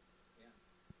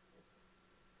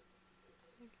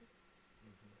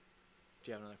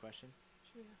Do you have another question?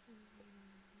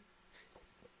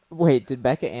 Wait, did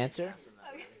Becca answer?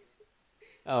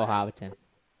 Oh, Hobbiton.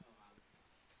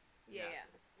 Yeah.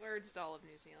 We're just all of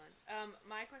New Zealand.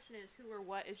 My question is, who or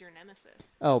what is your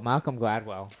nemesis? Oh, Malcolm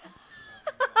Gladwell.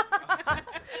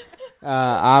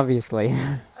 Obviously. Who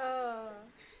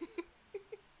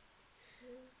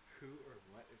or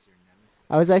what is your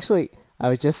nemesis? I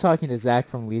was just talking to Zach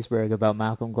from Leesburg about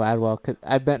Malcolm Gladwell, because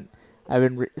I've been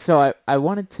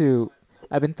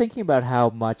thinking about how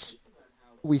much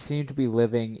we seem to be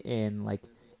living in like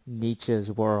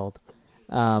Nietzsche's world,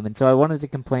 and so I wanted to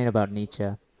complain about Nietzsche,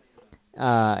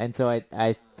 and so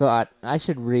I thought I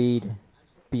should read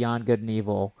Beyond Good and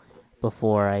Evil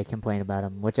before I complain about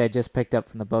him, which I just picked up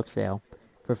from the book sale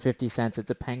for 50 cents.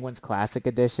 It's a Penguins Classic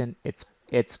Edition. It's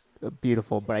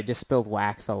beautiful, but I just spilled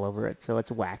wax all over it, so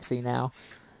it's waxy now.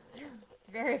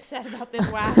 Very upset about this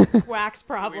wax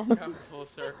problem. We've come full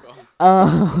circle.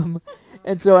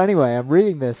 And so anyway, I'm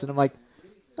reading this, and I'm like,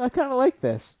 I kind of like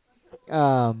this.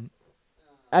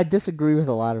 I disagree with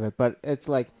a lot of it, but it's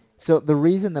like, so the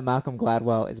reason that Malcolm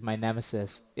Gladwell is my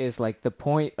nemesis is like the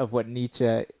point of what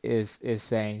Nietzsche is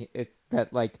saying. It's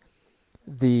that like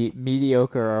the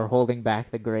mediocre are holding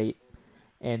back the great,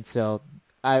 and so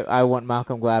I want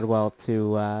Malcolm Gladwell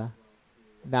to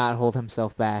not hold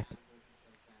himself back.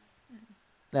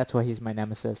 That's why he's my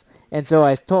nemesis. And so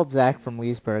I told Zach from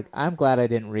Leesburg, I'm glad I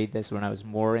didn't read this when I was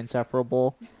more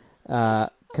insufferable,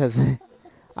 because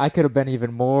I could have been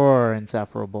even more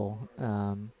insufferable.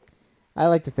 I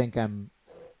like to think I'm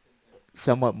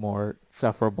somewhat more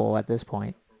sufferable at this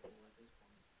point.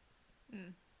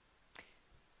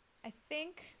 I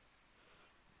think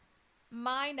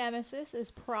my nemesis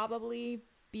is probably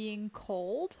being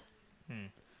cold.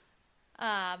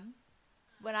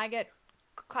 When I get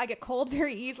cold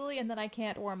very easily, and then I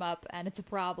can't warm up, and it's a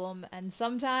problem. And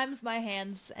sometimes my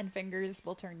hands and fingers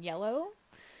will turn yellow.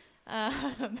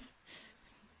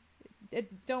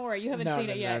 Don't worry, you haven't seen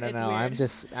it yet. It's No. weird.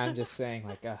 I'm just saying,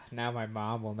 like, now my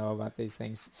mom will know about these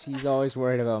things. She's always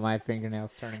worried about my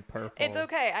fingernails turning purple. It's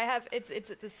okay. It's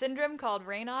a syndrome called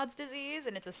Raynaud's disease,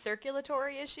 and it's a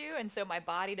circulatory issue, and so my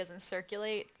body doesn't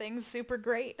circulate things super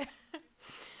great.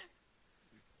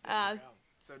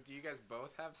 So do you guys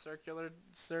both have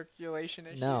circulation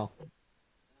issues? No.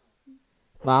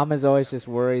 Mom is always just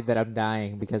worried that I'm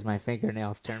dying because my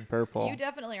fingernails turn purple. You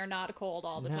definitely are not cold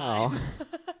all the No. time.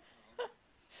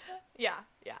 Yeah.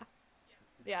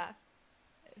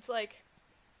 It's like,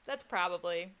 that's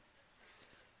probably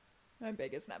my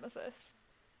biggest nemesis.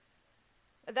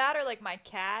 That or like my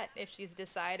cat, if she's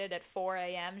decided at 4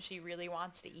 a.m. she really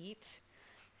wants to eat,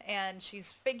 and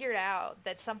she's figured out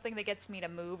that something that gets me to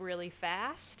move really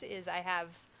fast is I have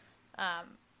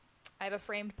a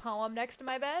framed poem next to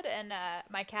my bed, and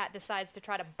my cat decides to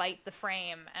try to bite the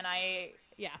frame, and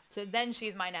so then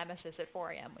she's my nemesis at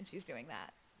 4 a.m. when she's doing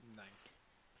that. Nice.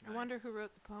 I wonder who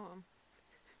wrote the poem.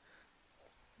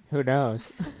 Who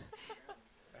knows?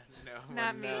 No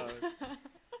Not one me. knows.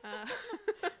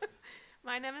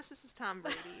 My nemesis is Tom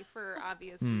Brady for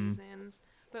obvious reasons,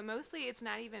 but mostly it's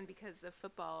not even because of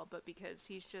football, but because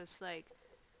he's just like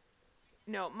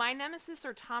No, my nemesis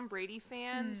are Tom Brady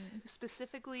fans,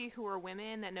 specifically who are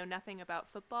women that know nothing about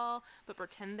football, but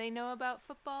pretend they know about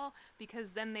football,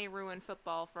 because then they ruin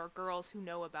football for girls who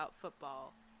know about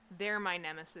football. They're my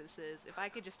nemesis. If I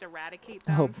could just eradicate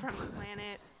them Oh. from the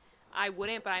planet, I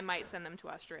wouldn't, but I might send them to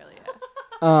Australia.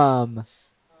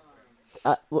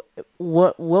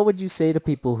 What would you say to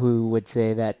people who would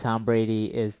say that Tom Brady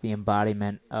is the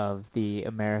embodiment of the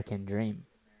American dream?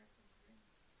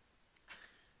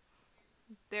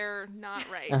 They're not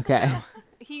right. Okay. So,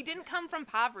 he didn't come from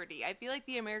poverty. I feel like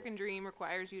the American dream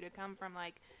requires you to come from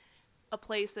like a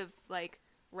place of like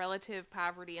relative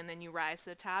poverty and then you rise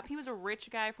to the top. He was a rich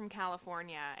guy from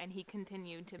California and he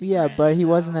continued to be Yeah, rich, but he so-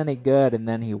 wasn't any good, and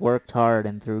then he worked hard,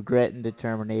 and through grit and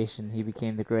determination, he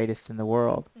became the greatest in the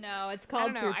world. No, it's I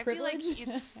called don't know. through I feel like privilege.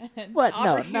 it's What? No, no,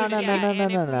 opportunity. no, no, Yeah, no, no,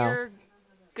 and no, if no. you're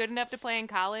good enough to play in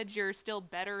college, you're still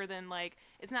better than like.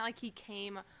 It's not like he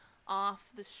came off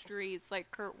the streets like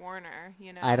Kurt Warner.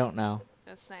 You know. I don't know.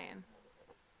 Just saying.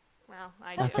 Well,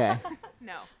 I do. Okay.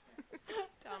 No.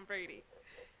 Tom Brady.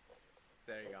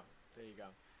 There you go. There you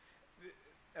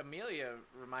go. Amelia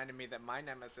reminded me that my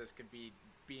nemesis could be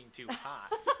being too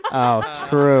hot, Oh,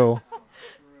 true.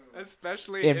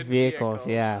 especially In in vehicles,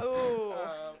 yeah. Ooh.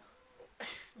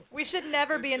 We should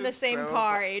never it's be in the just same so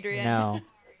car, Adrian. No.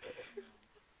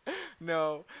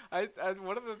 No, I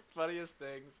one of the funniest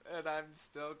things, and I'm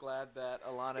still glad that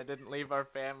Alana didn't leave our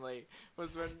family,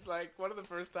 was when, like, one of the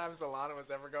first times Alana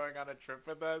was ever going on a trip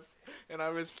with us, and I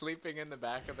was sleeping in the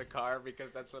back of the car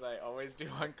because that's what I always do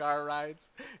on car rides,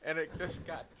 and it just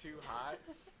got too hot,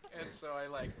 and so I,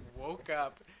 like, woke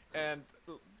up, and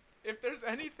if there's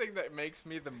anything that makes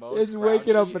me the most It's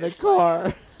waking up grouchy, in a it's, like,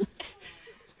 car.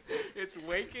 it's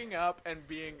waking up and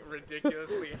being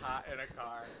ridiculously hot in a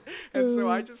car. And so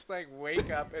I just like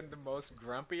wake up in the most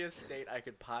grumpiest state I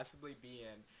could possibly be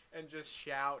in and just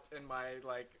shout in my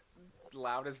like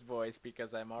loudest voice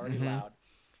because I'm already loud.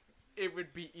 It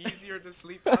would be easier to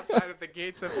sleep outside of the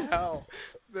gates of hell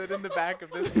than in the back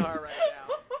of this car right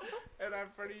now. And I'm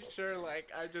pretty sure like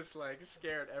I just like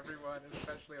scared everyone,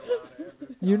 especially Alana in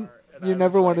this You car. And you I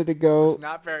never was, wanted like, to go was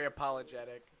not very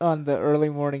apologetic. on the early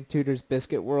morning Tudor's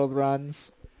Biscuit World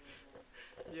runs?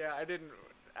 Yeah, I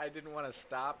didn't want to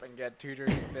stop and get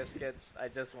Tudor's biscuits. I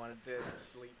just wanted to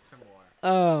sleep some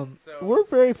more. So- We're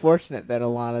very fortunate that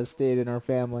Alana stayed in our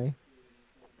family.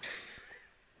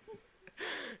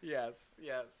 Yes,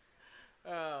 yes.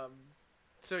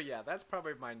 So yeah, that's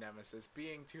probably my nemesis,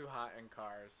 being too hot in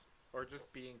cars, or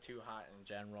just being too hot in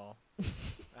general.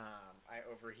 I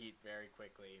overheat very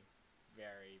quickly,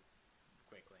 very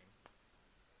quickly.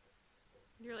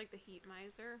 You're like the heat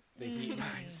miser. The heat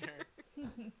miser.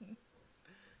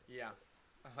 Yeah,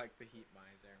 I like the heat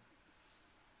miser.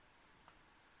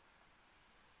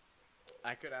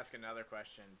 I could ask another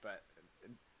question, but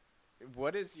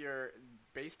what is your,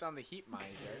 based on the heat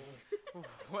miser,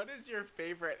 what is your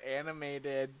favorite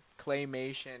animated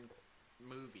claymation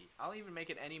movie? I'll even make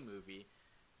it any movie,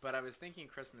 but I was thinking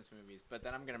Christmas movies, but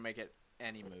then I'm going to make it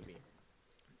any movie.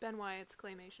 Ben Wyatt's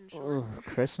claymation short. Ooh,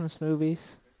 Christmas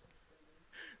movies?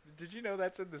 Did you know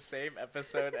that's in the same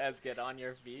episode as Get On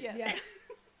Your Feet? Yes. Yeah.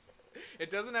 It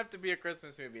doesn't have to be a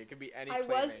Christmas movie. It could be any I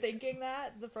was claymation. thinking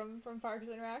that from Parks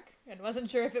and Rec and wasn't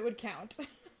sure if it would count.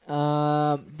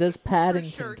 Does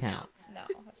Paddington sure count? No,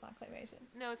 that's not claymation.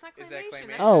 No, it's not claymation. Is that claymation?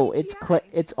 that's Oh, it's CGI.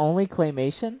 it's only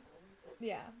claymation?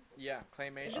 Yeah. Yeah, If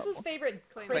claymation. this was favorite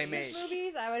Christmas Claymation.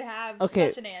 movies, I would have Okay,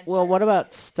 such an answer. well, what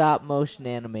about stop motion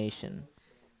animation?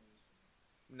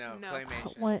 No, No.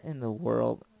 claymation. What in the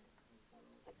world?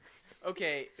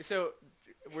 Okay, so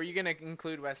were you gonna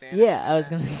include Wes Anderson? Yeah, I was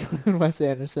in going that? to include Wes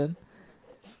Anderson.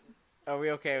 Are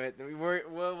we okay with?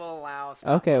 We'll allow.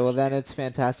 stop Okay, well motion. then it's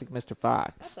Fantastic Mr. That's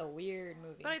Fox. a weird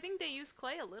movie. But I think they use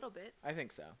clay a little bit. I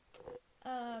think so.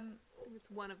 I think it's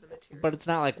one of the materials. But it's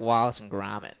not like Wallace and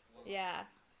Gromit. yeah.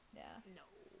 Yeah.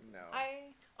 No. No.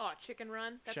 Oh, Chicken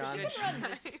Run. That's Sean- a good Chicken Run try.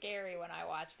 was scary when I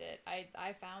watched it.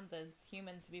 I found the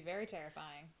humans to be very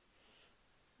terrifying.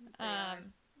 They are.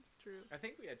 Um, It's true. I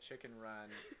think we had Chicken Run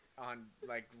on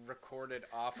like recorded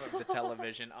off of the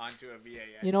television onto a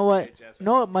VHS. You know what? VHS You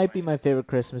know what at might one be point. my favorite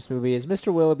Christmas movie is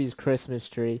Mr. Willoughby's Christmas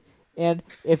Tree. And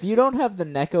if you don't have the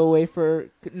Necco wafer,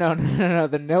 no,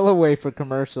 the Nilla wafer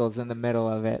commercials in the middle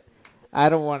of it, I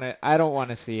don't want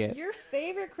to see it. your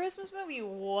favorite Christmas movie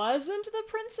wasn't The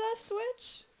Princess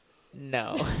Switch?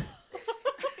 No.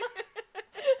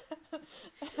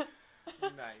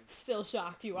 Nice. Still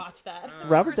shocked you watched that.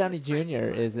 Robert Christmas Downey Prince Jr.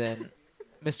 one. is in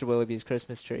Mr. Willoughby's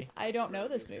Christmas Tree. I don't know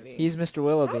this movie. He's Mr. How do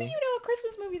Willoughby. you know a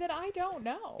Christmas movie that I don't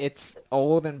know? It's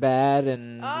old and bad,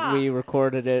 and Ah. we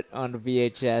recorded it on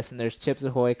VHS, and there's Chips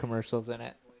Ahoy commercials in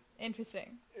it.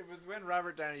 Interesting. It was when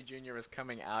Robert Downey Jr. was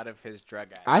coming out of his drug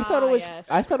addict. I thought it was. Yes.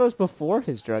 I thought it was before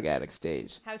his drug addict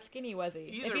stage. How skinny was he?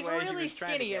 Either if he's way, he really was trying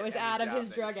to skinny, get it was any out of job his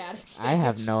that he drug could. addict stage. I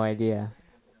have no idea.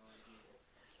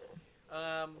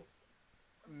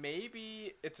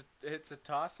 Maybe it's a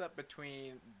toss up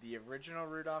between the original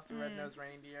Rudolph the Red-Nosed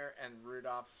Reindeer and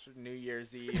Rudolph's New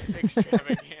Year's Eve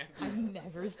extravaganza. I've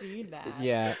never seen that.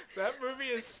 Yeah. That movie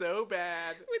is so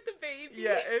bad. With the baby.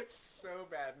 Yeah, it's so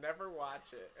bad. Never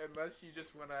watch it unless you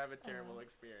just want to have a terrible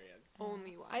experience.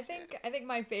 Only watch I think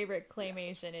my favorite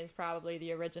claymation is probably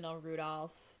the original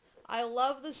Rudolph. I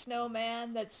love the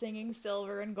snowman that's singing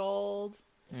Silver and Gold.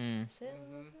 Silver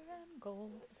and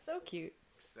Gold. So cute.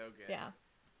 So good. Yeah.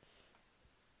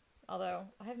 Although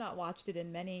I have not watched it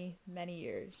in many, many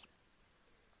years.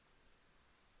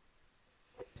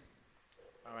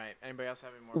 All right. Anybody else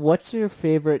have any more? What's your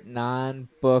favorite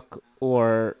non-book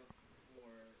or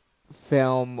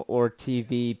film or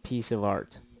TV piece of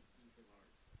art?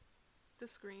 The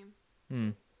Scream.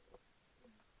 And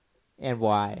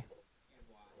why?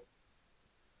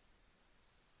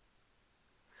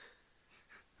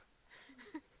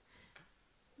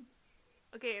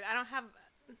 Okay, I don't have...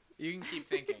 You can keep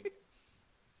thinking.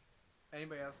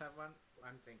 Anybody else have one?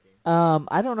 I'm thinking.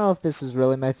 I don't know if this is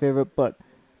really my favorite, but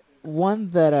one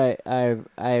that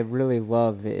I really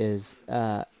love is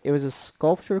it was a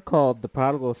sculpture called The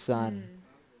Prodigal Son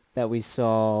that we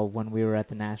saw when we were at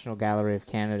the National Gallery of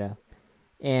Canada,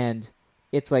 and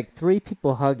it's like three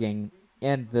people hugging,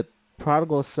 and the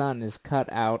prodigal son is cut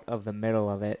out of the middle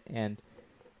of it, and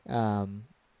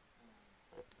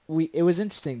it was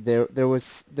interesting. There were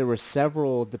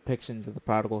several depictions of the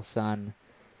prodigal son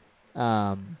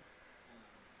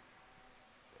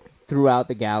throughout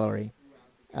the gallery,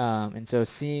 and so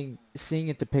seeing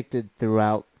it depicted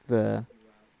throughout the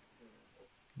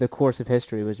course of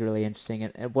history was really interesting.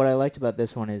 And what I liked about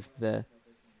this one is the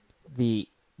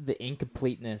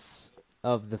incompleteness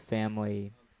of the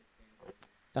family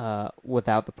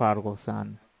without the prodigal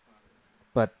son,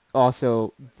 but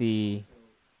also the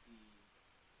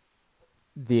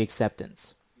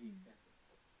acceptance.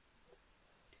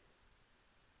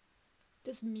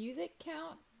 Does music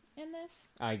count in this?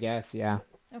 I guess, yeah.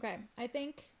 Okay, I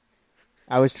think...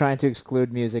 I was trying to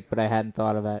exclude music, but I hadn't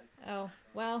thought of it. Oh,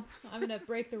 well, I'm going to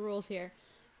break the rules here.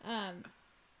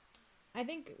 I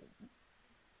think,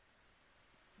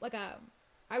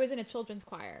 I was in a children's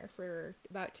choir for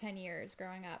about 10 years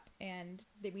growing up, and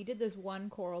we did this one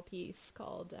choral piece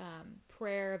called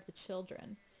Prayer of the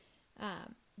Children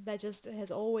that just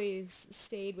has always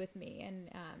stayed with me.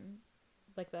 And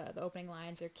the opening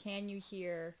lines are, "Can you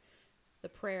hear the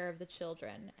prayer of the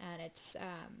children?" And it's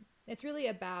really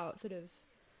about sort of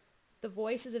the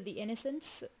voices of the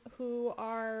innocents who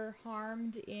are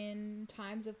harmed in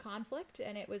times of conflict,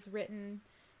 and it was written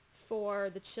for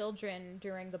the children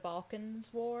during the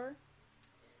Balkans War.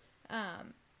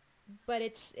 But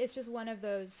it's just one of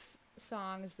those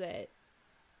songs that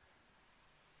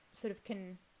sort of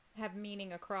can have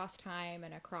meaning across time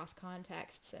and across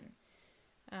contexts, and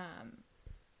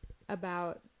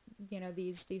about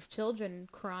these children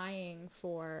crying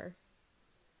for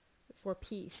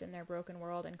peace in their broken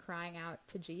world and crying out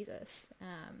to Jesus.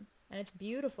 And it's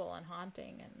beautiful and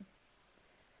haunting and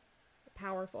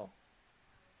powerful.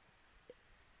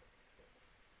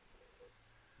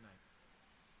 Nice.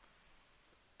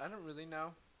 I don't really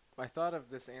know. I thought of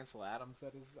this Ansel Adams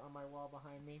that is on my wall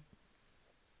behind me,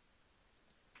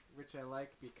 which I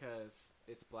like because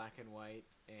it's black and white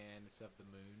and it's of the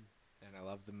moon, and I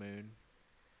love the moon.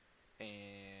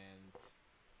 And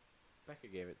Becca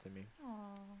gave it to me.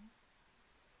 Aww.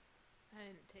 I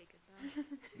didn't take it, though.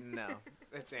 No,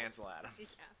 it's Ansel Adams.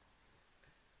 Yeah.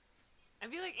 I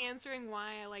feel like answering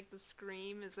why I like The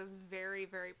Scream is a very,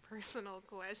 very personal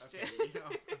question. Okay,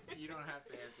 you don't have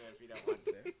to answer if you don't want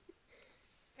to.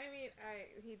 I mean,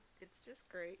 it's just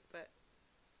great, but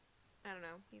I don't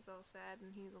know. He's all sad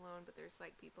and he's alone, but there's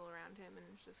like people around him, and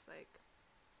it's just like,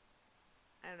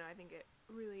 I don't know. I think it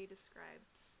really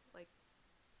describes like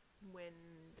when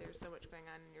there's so much going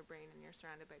on in your brain and you're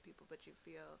surrounded by people, but you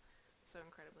feel so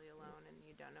incredibly alone and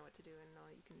you don't know what to do, and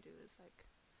all you can do is like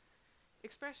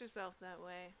express yourself that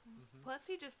way. Mm-hmm. Plus,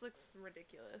 he just looks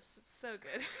ridiculous. It's so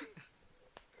good.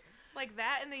 Like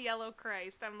that and the Yellow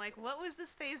Christ. I'm like, what was this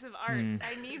phase of art?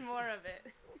 I need more of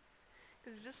it.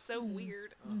 Because it's just so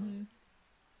weird. Mm-hmm.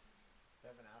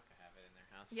 Bev and Alka have it in their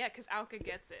house. Yeah, because Alka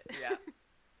gets it. Yeah.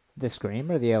 The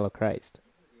Scream or the Yellow Christ?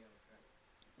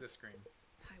 The Scream.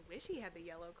 I wish he had the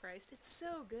Yellow Christ. It's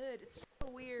so good. It's so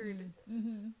weird.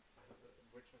 Mm-hmm.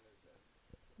 Which one is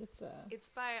this? It's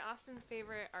by Austin's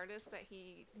favorite artist that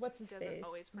he what's his doesn't face?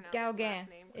 always pronounce his Gauguin. last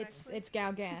name correctly. It's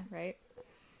Gauguin, right?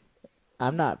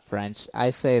 I'm not French.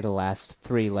 I say the last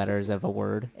 3 letters of a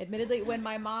word. Admittedly, when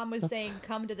my mom was saying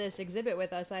come to this exhibit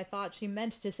with us, I thought she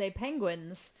meant to say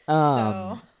penguins.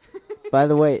 Um, By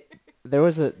the way, there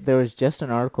was just an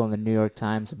article in the New York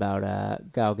Times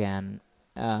about Gauguin.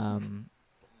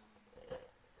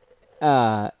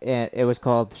 It was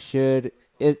called "Is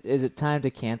it time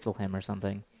to cancel him" or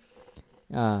something?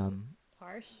 Harsh.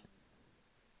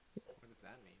 What does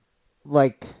that mean?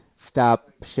 Like stop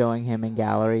showing him in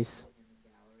galleries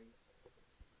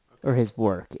or his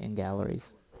work in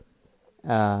galleries.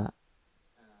 So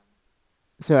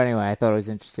anyway, I thought it was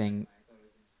interesting,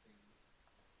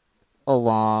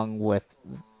 along with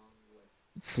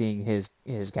seeing his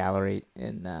gallery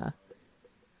in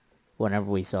whenever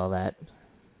we saw that.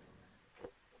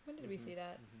 When did we see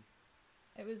that?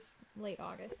 It was late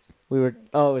August. It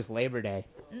was Labor Day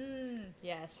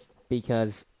Yes.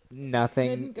 because Couldn't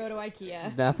nothing go to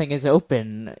IKEA. is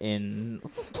open in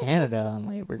Canada on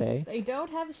Labor Day. They don't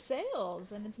have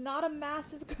sales, and it's not a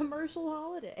massive commercial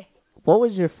holiday. What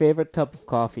was your favorite cup of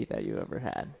coffee that you ever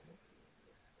had?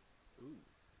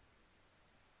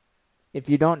 If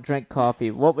you don't drink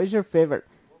coffee, what was your favorite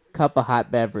cup of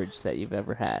hot beverage that you've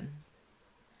ever had?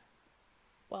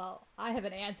 Well, I have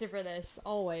an answer for this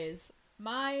always.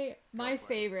 My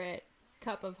favorite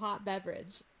cup of hot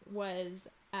beverage was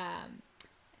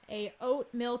a oat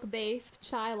milk based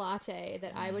chai latte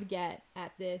that I would get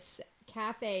at this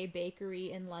cafe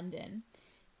bakery in London,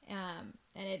 and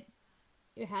it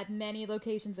had many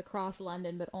locations across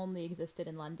London, but only existed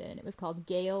in London. It was called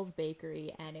Gale's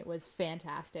Bakery, and it was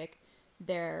fantastic.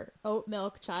 Their oat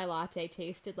milk chai latte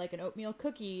tasted like an oatmeal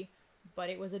cookie, but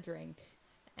it was a drink.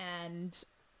 And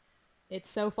it's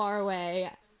so far away.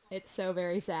 It's so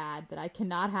very sad that I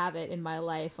cannot have it in my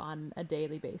life on a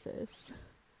daily basis.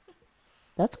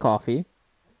 That's coffee.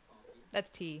 That's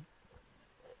tea.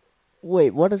 Wait,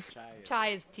 what is... Chai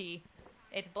is tea.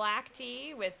 It's black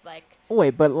tea with like...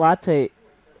 Wait, but latte...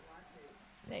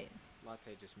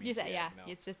 Latte just means You said, you yeah, add milk.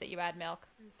 it's just that you add milk.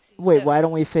 Wait, So- why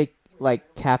don't we say,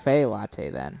 like, cafe latte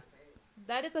then?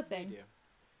 That is a They thing. do.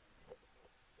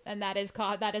 And that is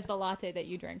that is the latte that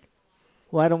you drink.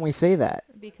 Why don't we say that?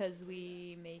 Because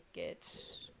we make it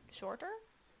shorter?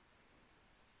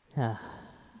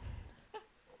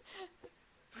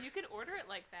 You could order it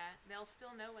like that. They'll still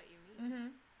know what you mean. Mm-hmm.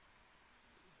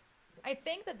 I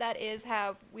think that is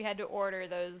how we had to order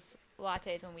those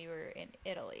lattes when we were in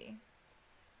Italy.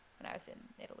 When I was in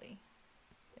Italy.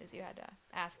 Is you had to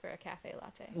ask for a cafe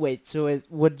latte. Wait, so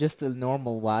would just a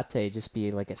normal latte just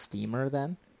be like a steamer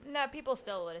then? No, people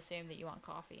still would assume that you want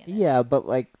coffee in it. Yeah, but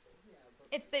like,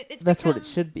 It's That's what it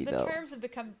become- should be, the though. terms have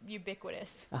become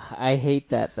ubiquitous. I hate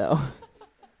that though.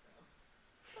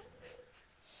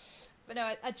 But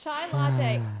no, a chai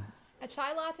latte... A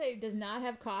chai latte does not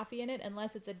have coffee in it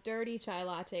unless it's a dirty chai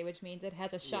latte, which means it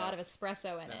has a shot Yeah. of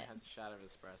espresso in Then it. it has a shot of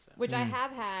espresso. Which I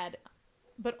have had,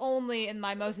 but only in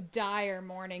my most dire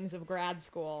mornings of grad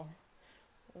school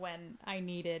when I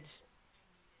needed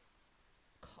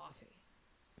coffee.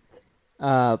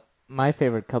 My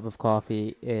favorite cup of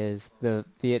coffee is the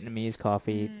Vietnamese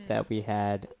coffee that we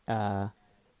had. I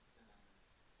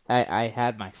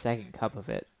had my second cup of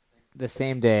it the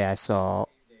same day I saw.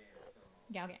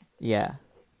 Yeah, okay. Yeah.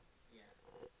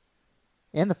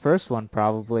 And the first one,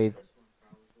 probably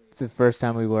the first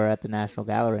time we were at the National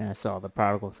Gallery and I saw The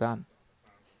Prodigal Son.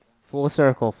 Full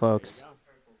circle, folks.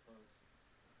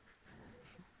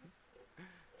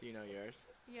 Do you know yours?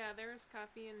 Yeah, there was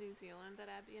coffee in New Zealand that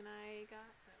Abby and I got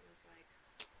that was like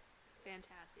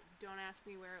fantastic. Don't ask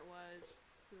me where it was.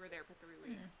 We were there for 3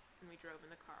 weeks and we drove in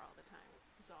the car all the time.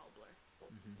 It's all a blur.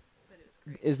 But it was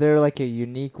great. Is there like a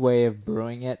unique way of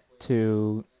brewing it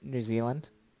to New Zealand?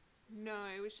 No,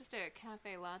 it was just a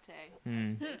cafe latte,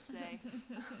 Hmm. as they say.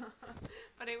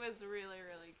 But it was really,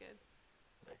 really good.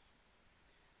 Nice.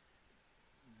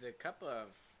 The cup of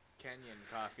Kenyan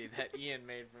coffee that Ian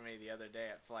made for me the other day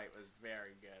at flight was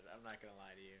very good. I'm not going to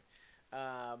lie to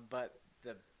you. But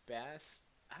the best,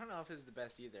 I don't know if it's the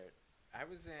best either. I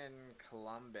was in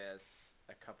Columbus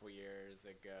a couple years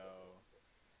ago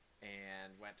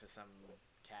and went to some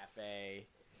cafe,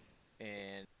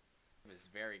 and it was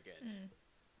very good.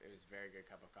 It was a very good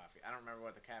cup of coffee. I don't remember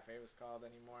what the cafe was called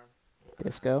anymore.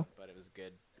 Disco? But it was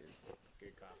good. It was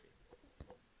good coffee.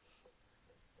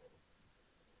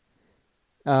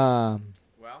 Well,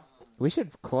 We should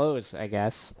close, I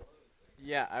guess.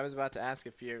 yeah, I was about to ask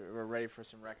if you were ready for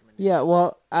some recommendations. Yeah,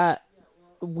 well,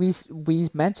 we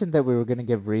mentioned that we were going to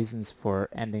give reasons for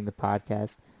ending the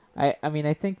podcast. I mean,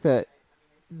 I think that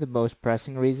the most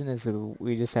pressing reason is that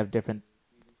we just have different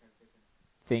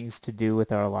things to do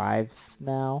with our lives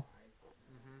now.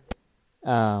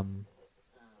 Um,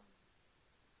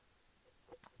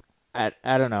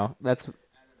 I don't know. That's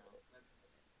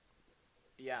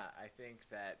Yeah, I think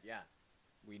that,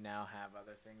 we now have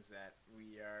other things that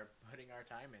we are putting our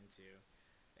time into.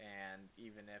 And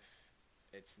even if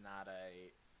it's not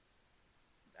it's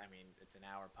an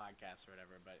hour podcast or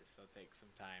whatever, but it still takes some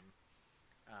time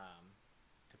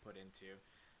to put into,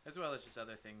 as well as just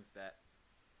other things that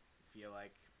feel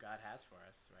like God has for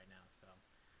us right now. So,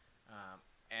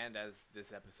 and as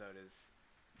this episode is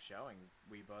showing,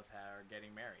 we both are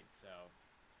getting married, so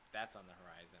that's on the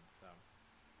horizon. So,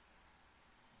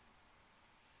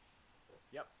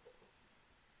 yep.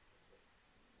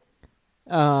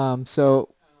 so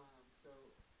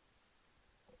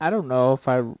I don't know if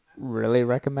I really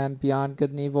recommend Beyond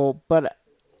Good and Evil, but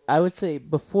I would say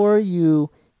before you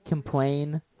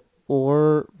complain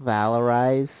or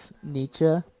valorize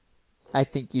Nietzsche, I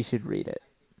think you should read it.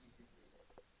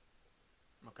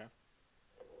 Okay.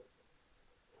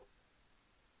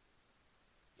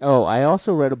 Oh, I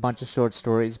also read a bunch of short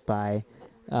stories by,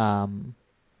 I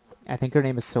think her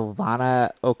name is Silvana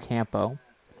Ocampo.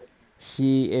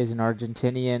 She is an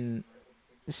Argentinian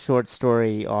short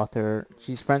story author.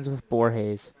 She's friends with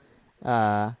Borges.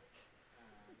 Uh,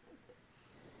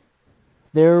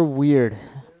 they're weird,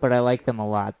 but I like them a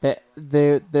lot.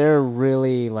 They're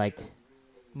really like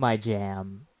my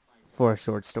jam for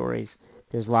short stories.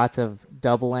 There's lots of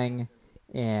doubling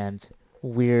and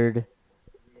weird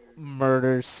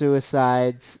murders,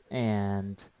 suicides,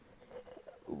 and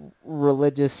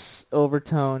religious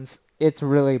overtones. It's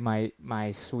really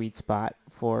my sweet spot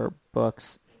for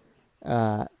books,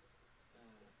 uh,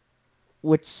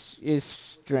 which is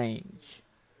strange.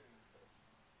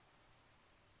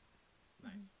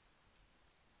 Nice.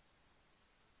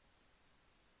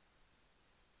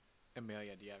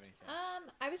 Amelia, do you have anything?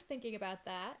 I was thinking about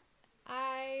that.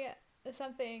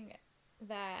 Something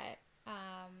that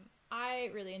I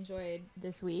really enjoyed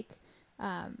this week.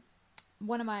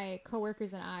 One of my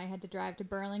coworkers and I had to drive to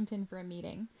Burlington for a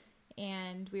meeting,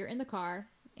 and we were in the car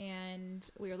and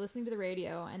we were listening to the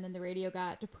radio, and then the radio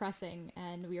got depressing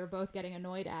and we were both getting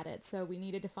annoyed at it. So we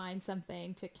needed to find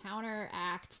something to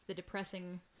counteract the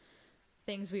depressing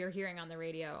things we were hearing on the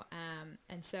radio.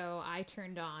 And so I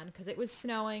turned on, because it was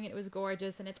snowing and it was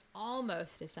gorgeous and it's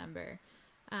almost December.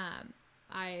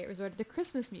 I resorted to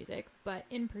Christmas music, but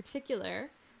in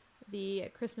particular, the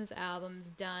Christmas albums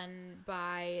done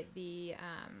by the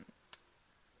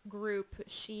group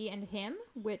She and Him,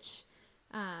 which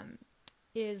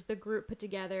is the group put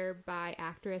together by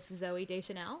actress Zooey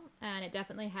Deschanel. And it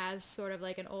definitely has sort of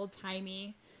like an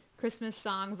old-timey Christmas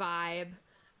song vibe.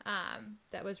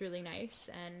 That was really nice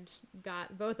and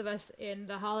got both of us in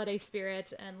the holiday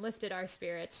spirit and lifted our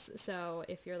spirits. So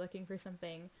if you're looking for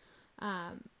something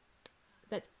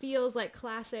that feels like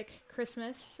classic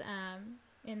Christmas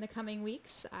in the coming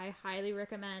weeks, I highly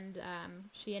recommend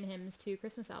She and Him's 2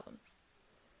 Christmas albums.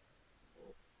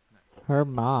 Her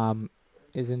mom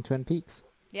is in Twin Peaks.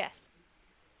 Yes.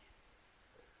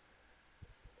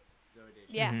 Zooey Deschanel.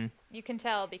 Yeah, Mhm. you can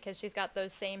tell because she's got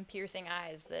those same piercing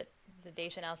eyes that the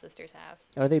Deschanel sisters have.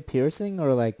 Are they piercing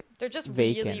or like They're just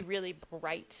vacant? really, really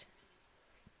bright.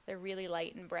 They're really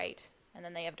light and bright. And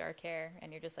then they have dark hair,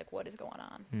 and you're just like, what is going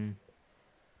on? Hmm.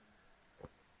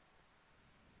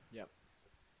 Yep.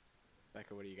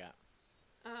 Becca, what do you got?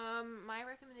 My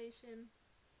recommendation,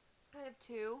 I have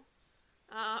 2.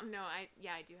 I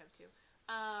do have 2.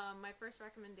 My first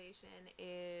recommendation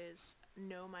is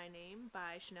Know My Name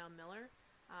by Chanel Miller.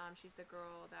 She's the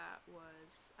girl that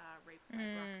was raped by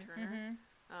Brock Turner.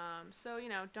 Mm-hmm. So,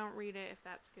 don't read it if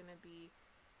that's going to be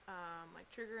like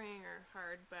triggering or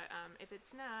hard. But if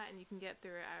it's not and you can get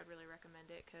through it, I would really recommend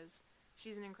it because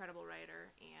she's an incredible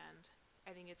writer. And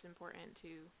I think it's important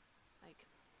to like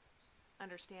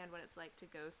understand what it's like to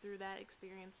go through that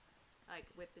experience like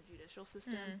with the judicial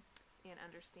system and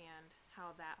understand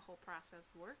how that whole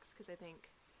process works, because I think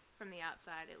from the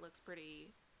outside it looks pretty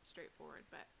straightforward,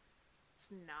 but it's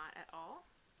not at all.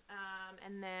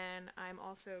 And then I'm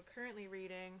also currently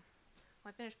reading,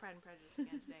 well, I finished Pride and Prejudice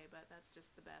again today, but that's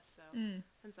just the best, so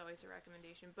that's always a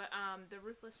recommendation. But The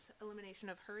Ruthless Elimination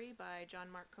of Hurry by John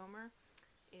Mark Comer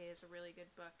is a really good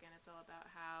book, and it's all about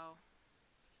how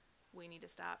we need to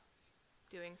stop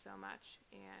doing so much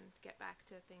and get back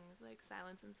to things like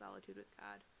silence and solitude with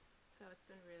God. So it's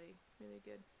been really, really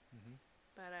good. Mm-hmm.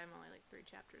 But I'm only like 3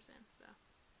 chapters in, so.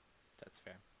 That's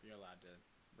fair. You're allowed to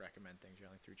recommend things you're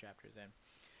only 3 chapters in.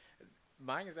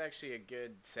 Mine is actually a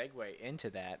good segue into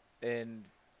that. And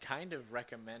kind of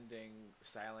recommending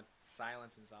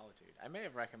Silence and Solitude. I may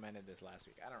have recommended this last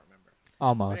week. I don't remember.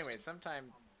 Almost. But anyway,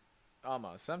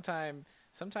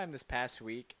 sometime this past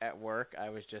week at work, I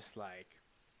was just like,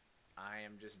 I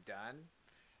am just done.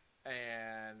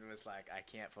 And was like, I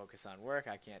can't focus on work.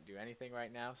 I can't do anything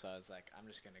right now. So I was like, I'm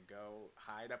just going to go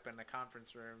hide up in the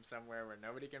conference room somewhere where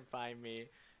nobody can find me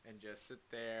and just sit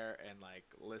there and like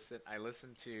listen. I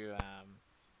listened to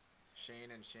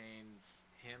Shane and Shane's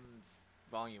Hymns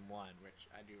Volume 1, which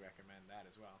I do recommend that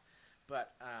as well.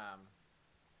 But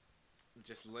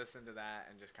just listened to that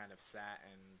and just kind of sat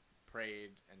and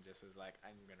prayed and just was like,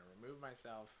 I'm going to remove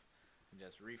myself and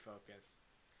just refocus.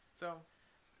 So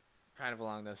kind of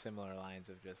along those similar lines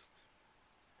of just,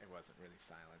 it wasn't really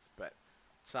silence, but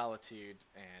solitude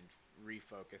and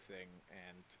refocusing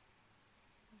and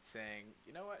saying,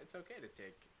 you know what, it's okay to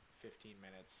take 15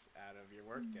 minutes out of your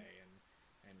workday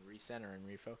and recenter and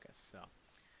refocus. So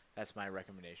that's my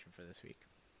recommendation for this week.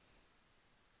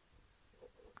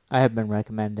 I have been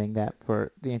recommending that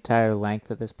for the entire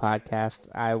length of this podcast.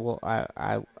 I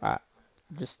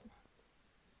just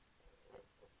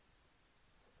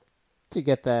to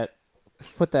get that,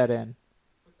 put that in.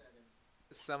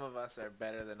 Some of us are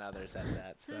better than others at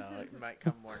that, so it might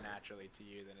come more naturally to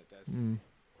you than it does to Mm. me.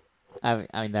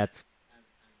 I mean that's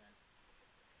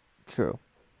true.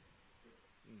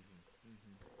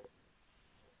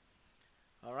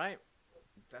 All right.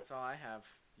 That's all I have.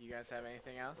 You guys have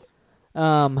anything else?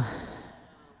 I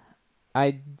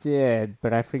did,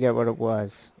 but I forget what it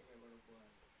was.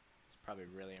 It's probably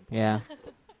really important. Yeah.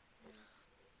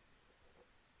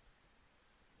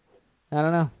 I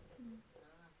don't know.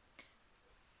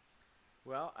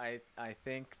 Well, I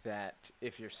think that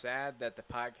if you're sad that the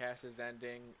podcast is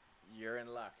ending, you're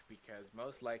in luck because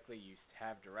most likely you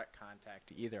have direct contact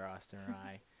to either Austin or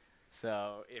I.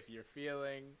 So if you're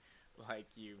feeling like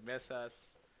you miss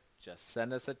us, just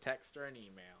send us a text or an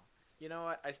email. You know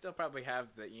what? I still probably have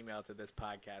the email to this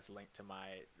podcast linked to my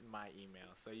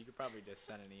email, so you could probably just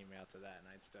send an email to that, and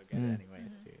I'd still get it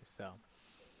anyways too. So,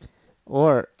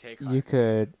 Or Take you heart.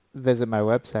 could visit my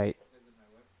website,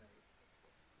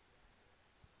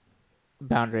 we're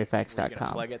gonna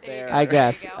boundaryeffects.com. plug it There you there. go. I There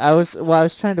guess you go. I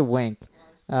was trying to wink,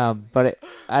 but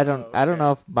I don't okay.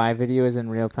 know if my video is in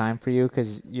real time for you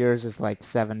because yours is like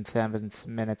 7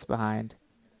 minutes behind.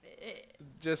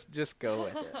 Just go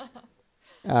with it.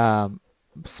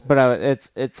 But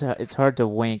it's hard to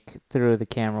wink through the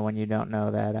camera when you don't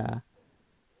know that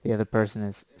the other person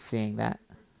is seeing that.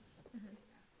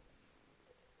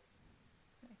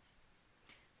 Nice.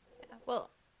 Yeah, well,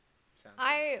 Sounds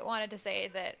I wanted to say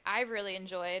that I've really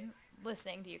enjoyed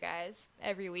listening to you guys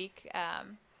every week. I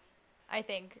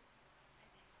think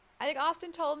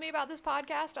Austin told me about this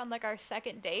podcast on like our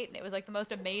second date, and it was like the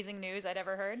most amazing news I'd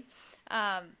ever heard.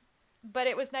 But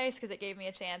it was nice because it gave me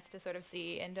a chance to sort of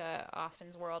see into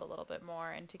Austin's world a little bit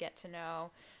more and to get to know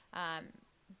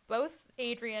both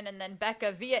Adrian and then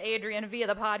Becca via Adrian via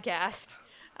the podcast.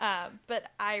 But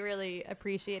I really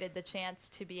appreciated the chance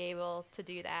to be able to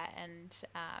do that, and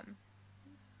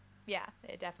yeah,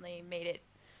 it definitely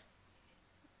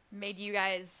made you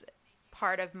guys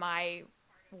part of my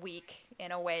week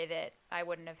in a way that I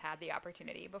wouldn't have had the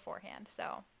opportunity beforehand.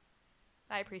 So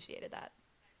I appreciated that.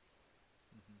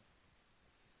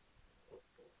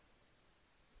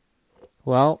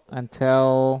 Well,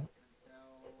 until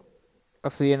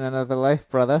I'll see you in another life,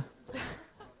 brother.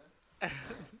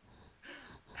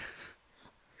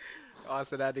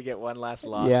 Austin had to get one last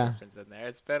Lost Yeah. reference in there.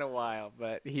 It's been a while,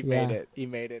 but he Yeah. made it. He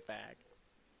made it back.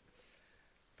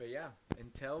 But yeah,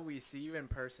 until we see you in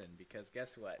person, because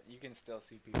guess what? You can still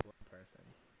see people in person.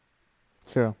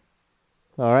 True.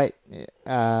 All right.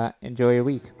 Enjoy your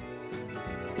week.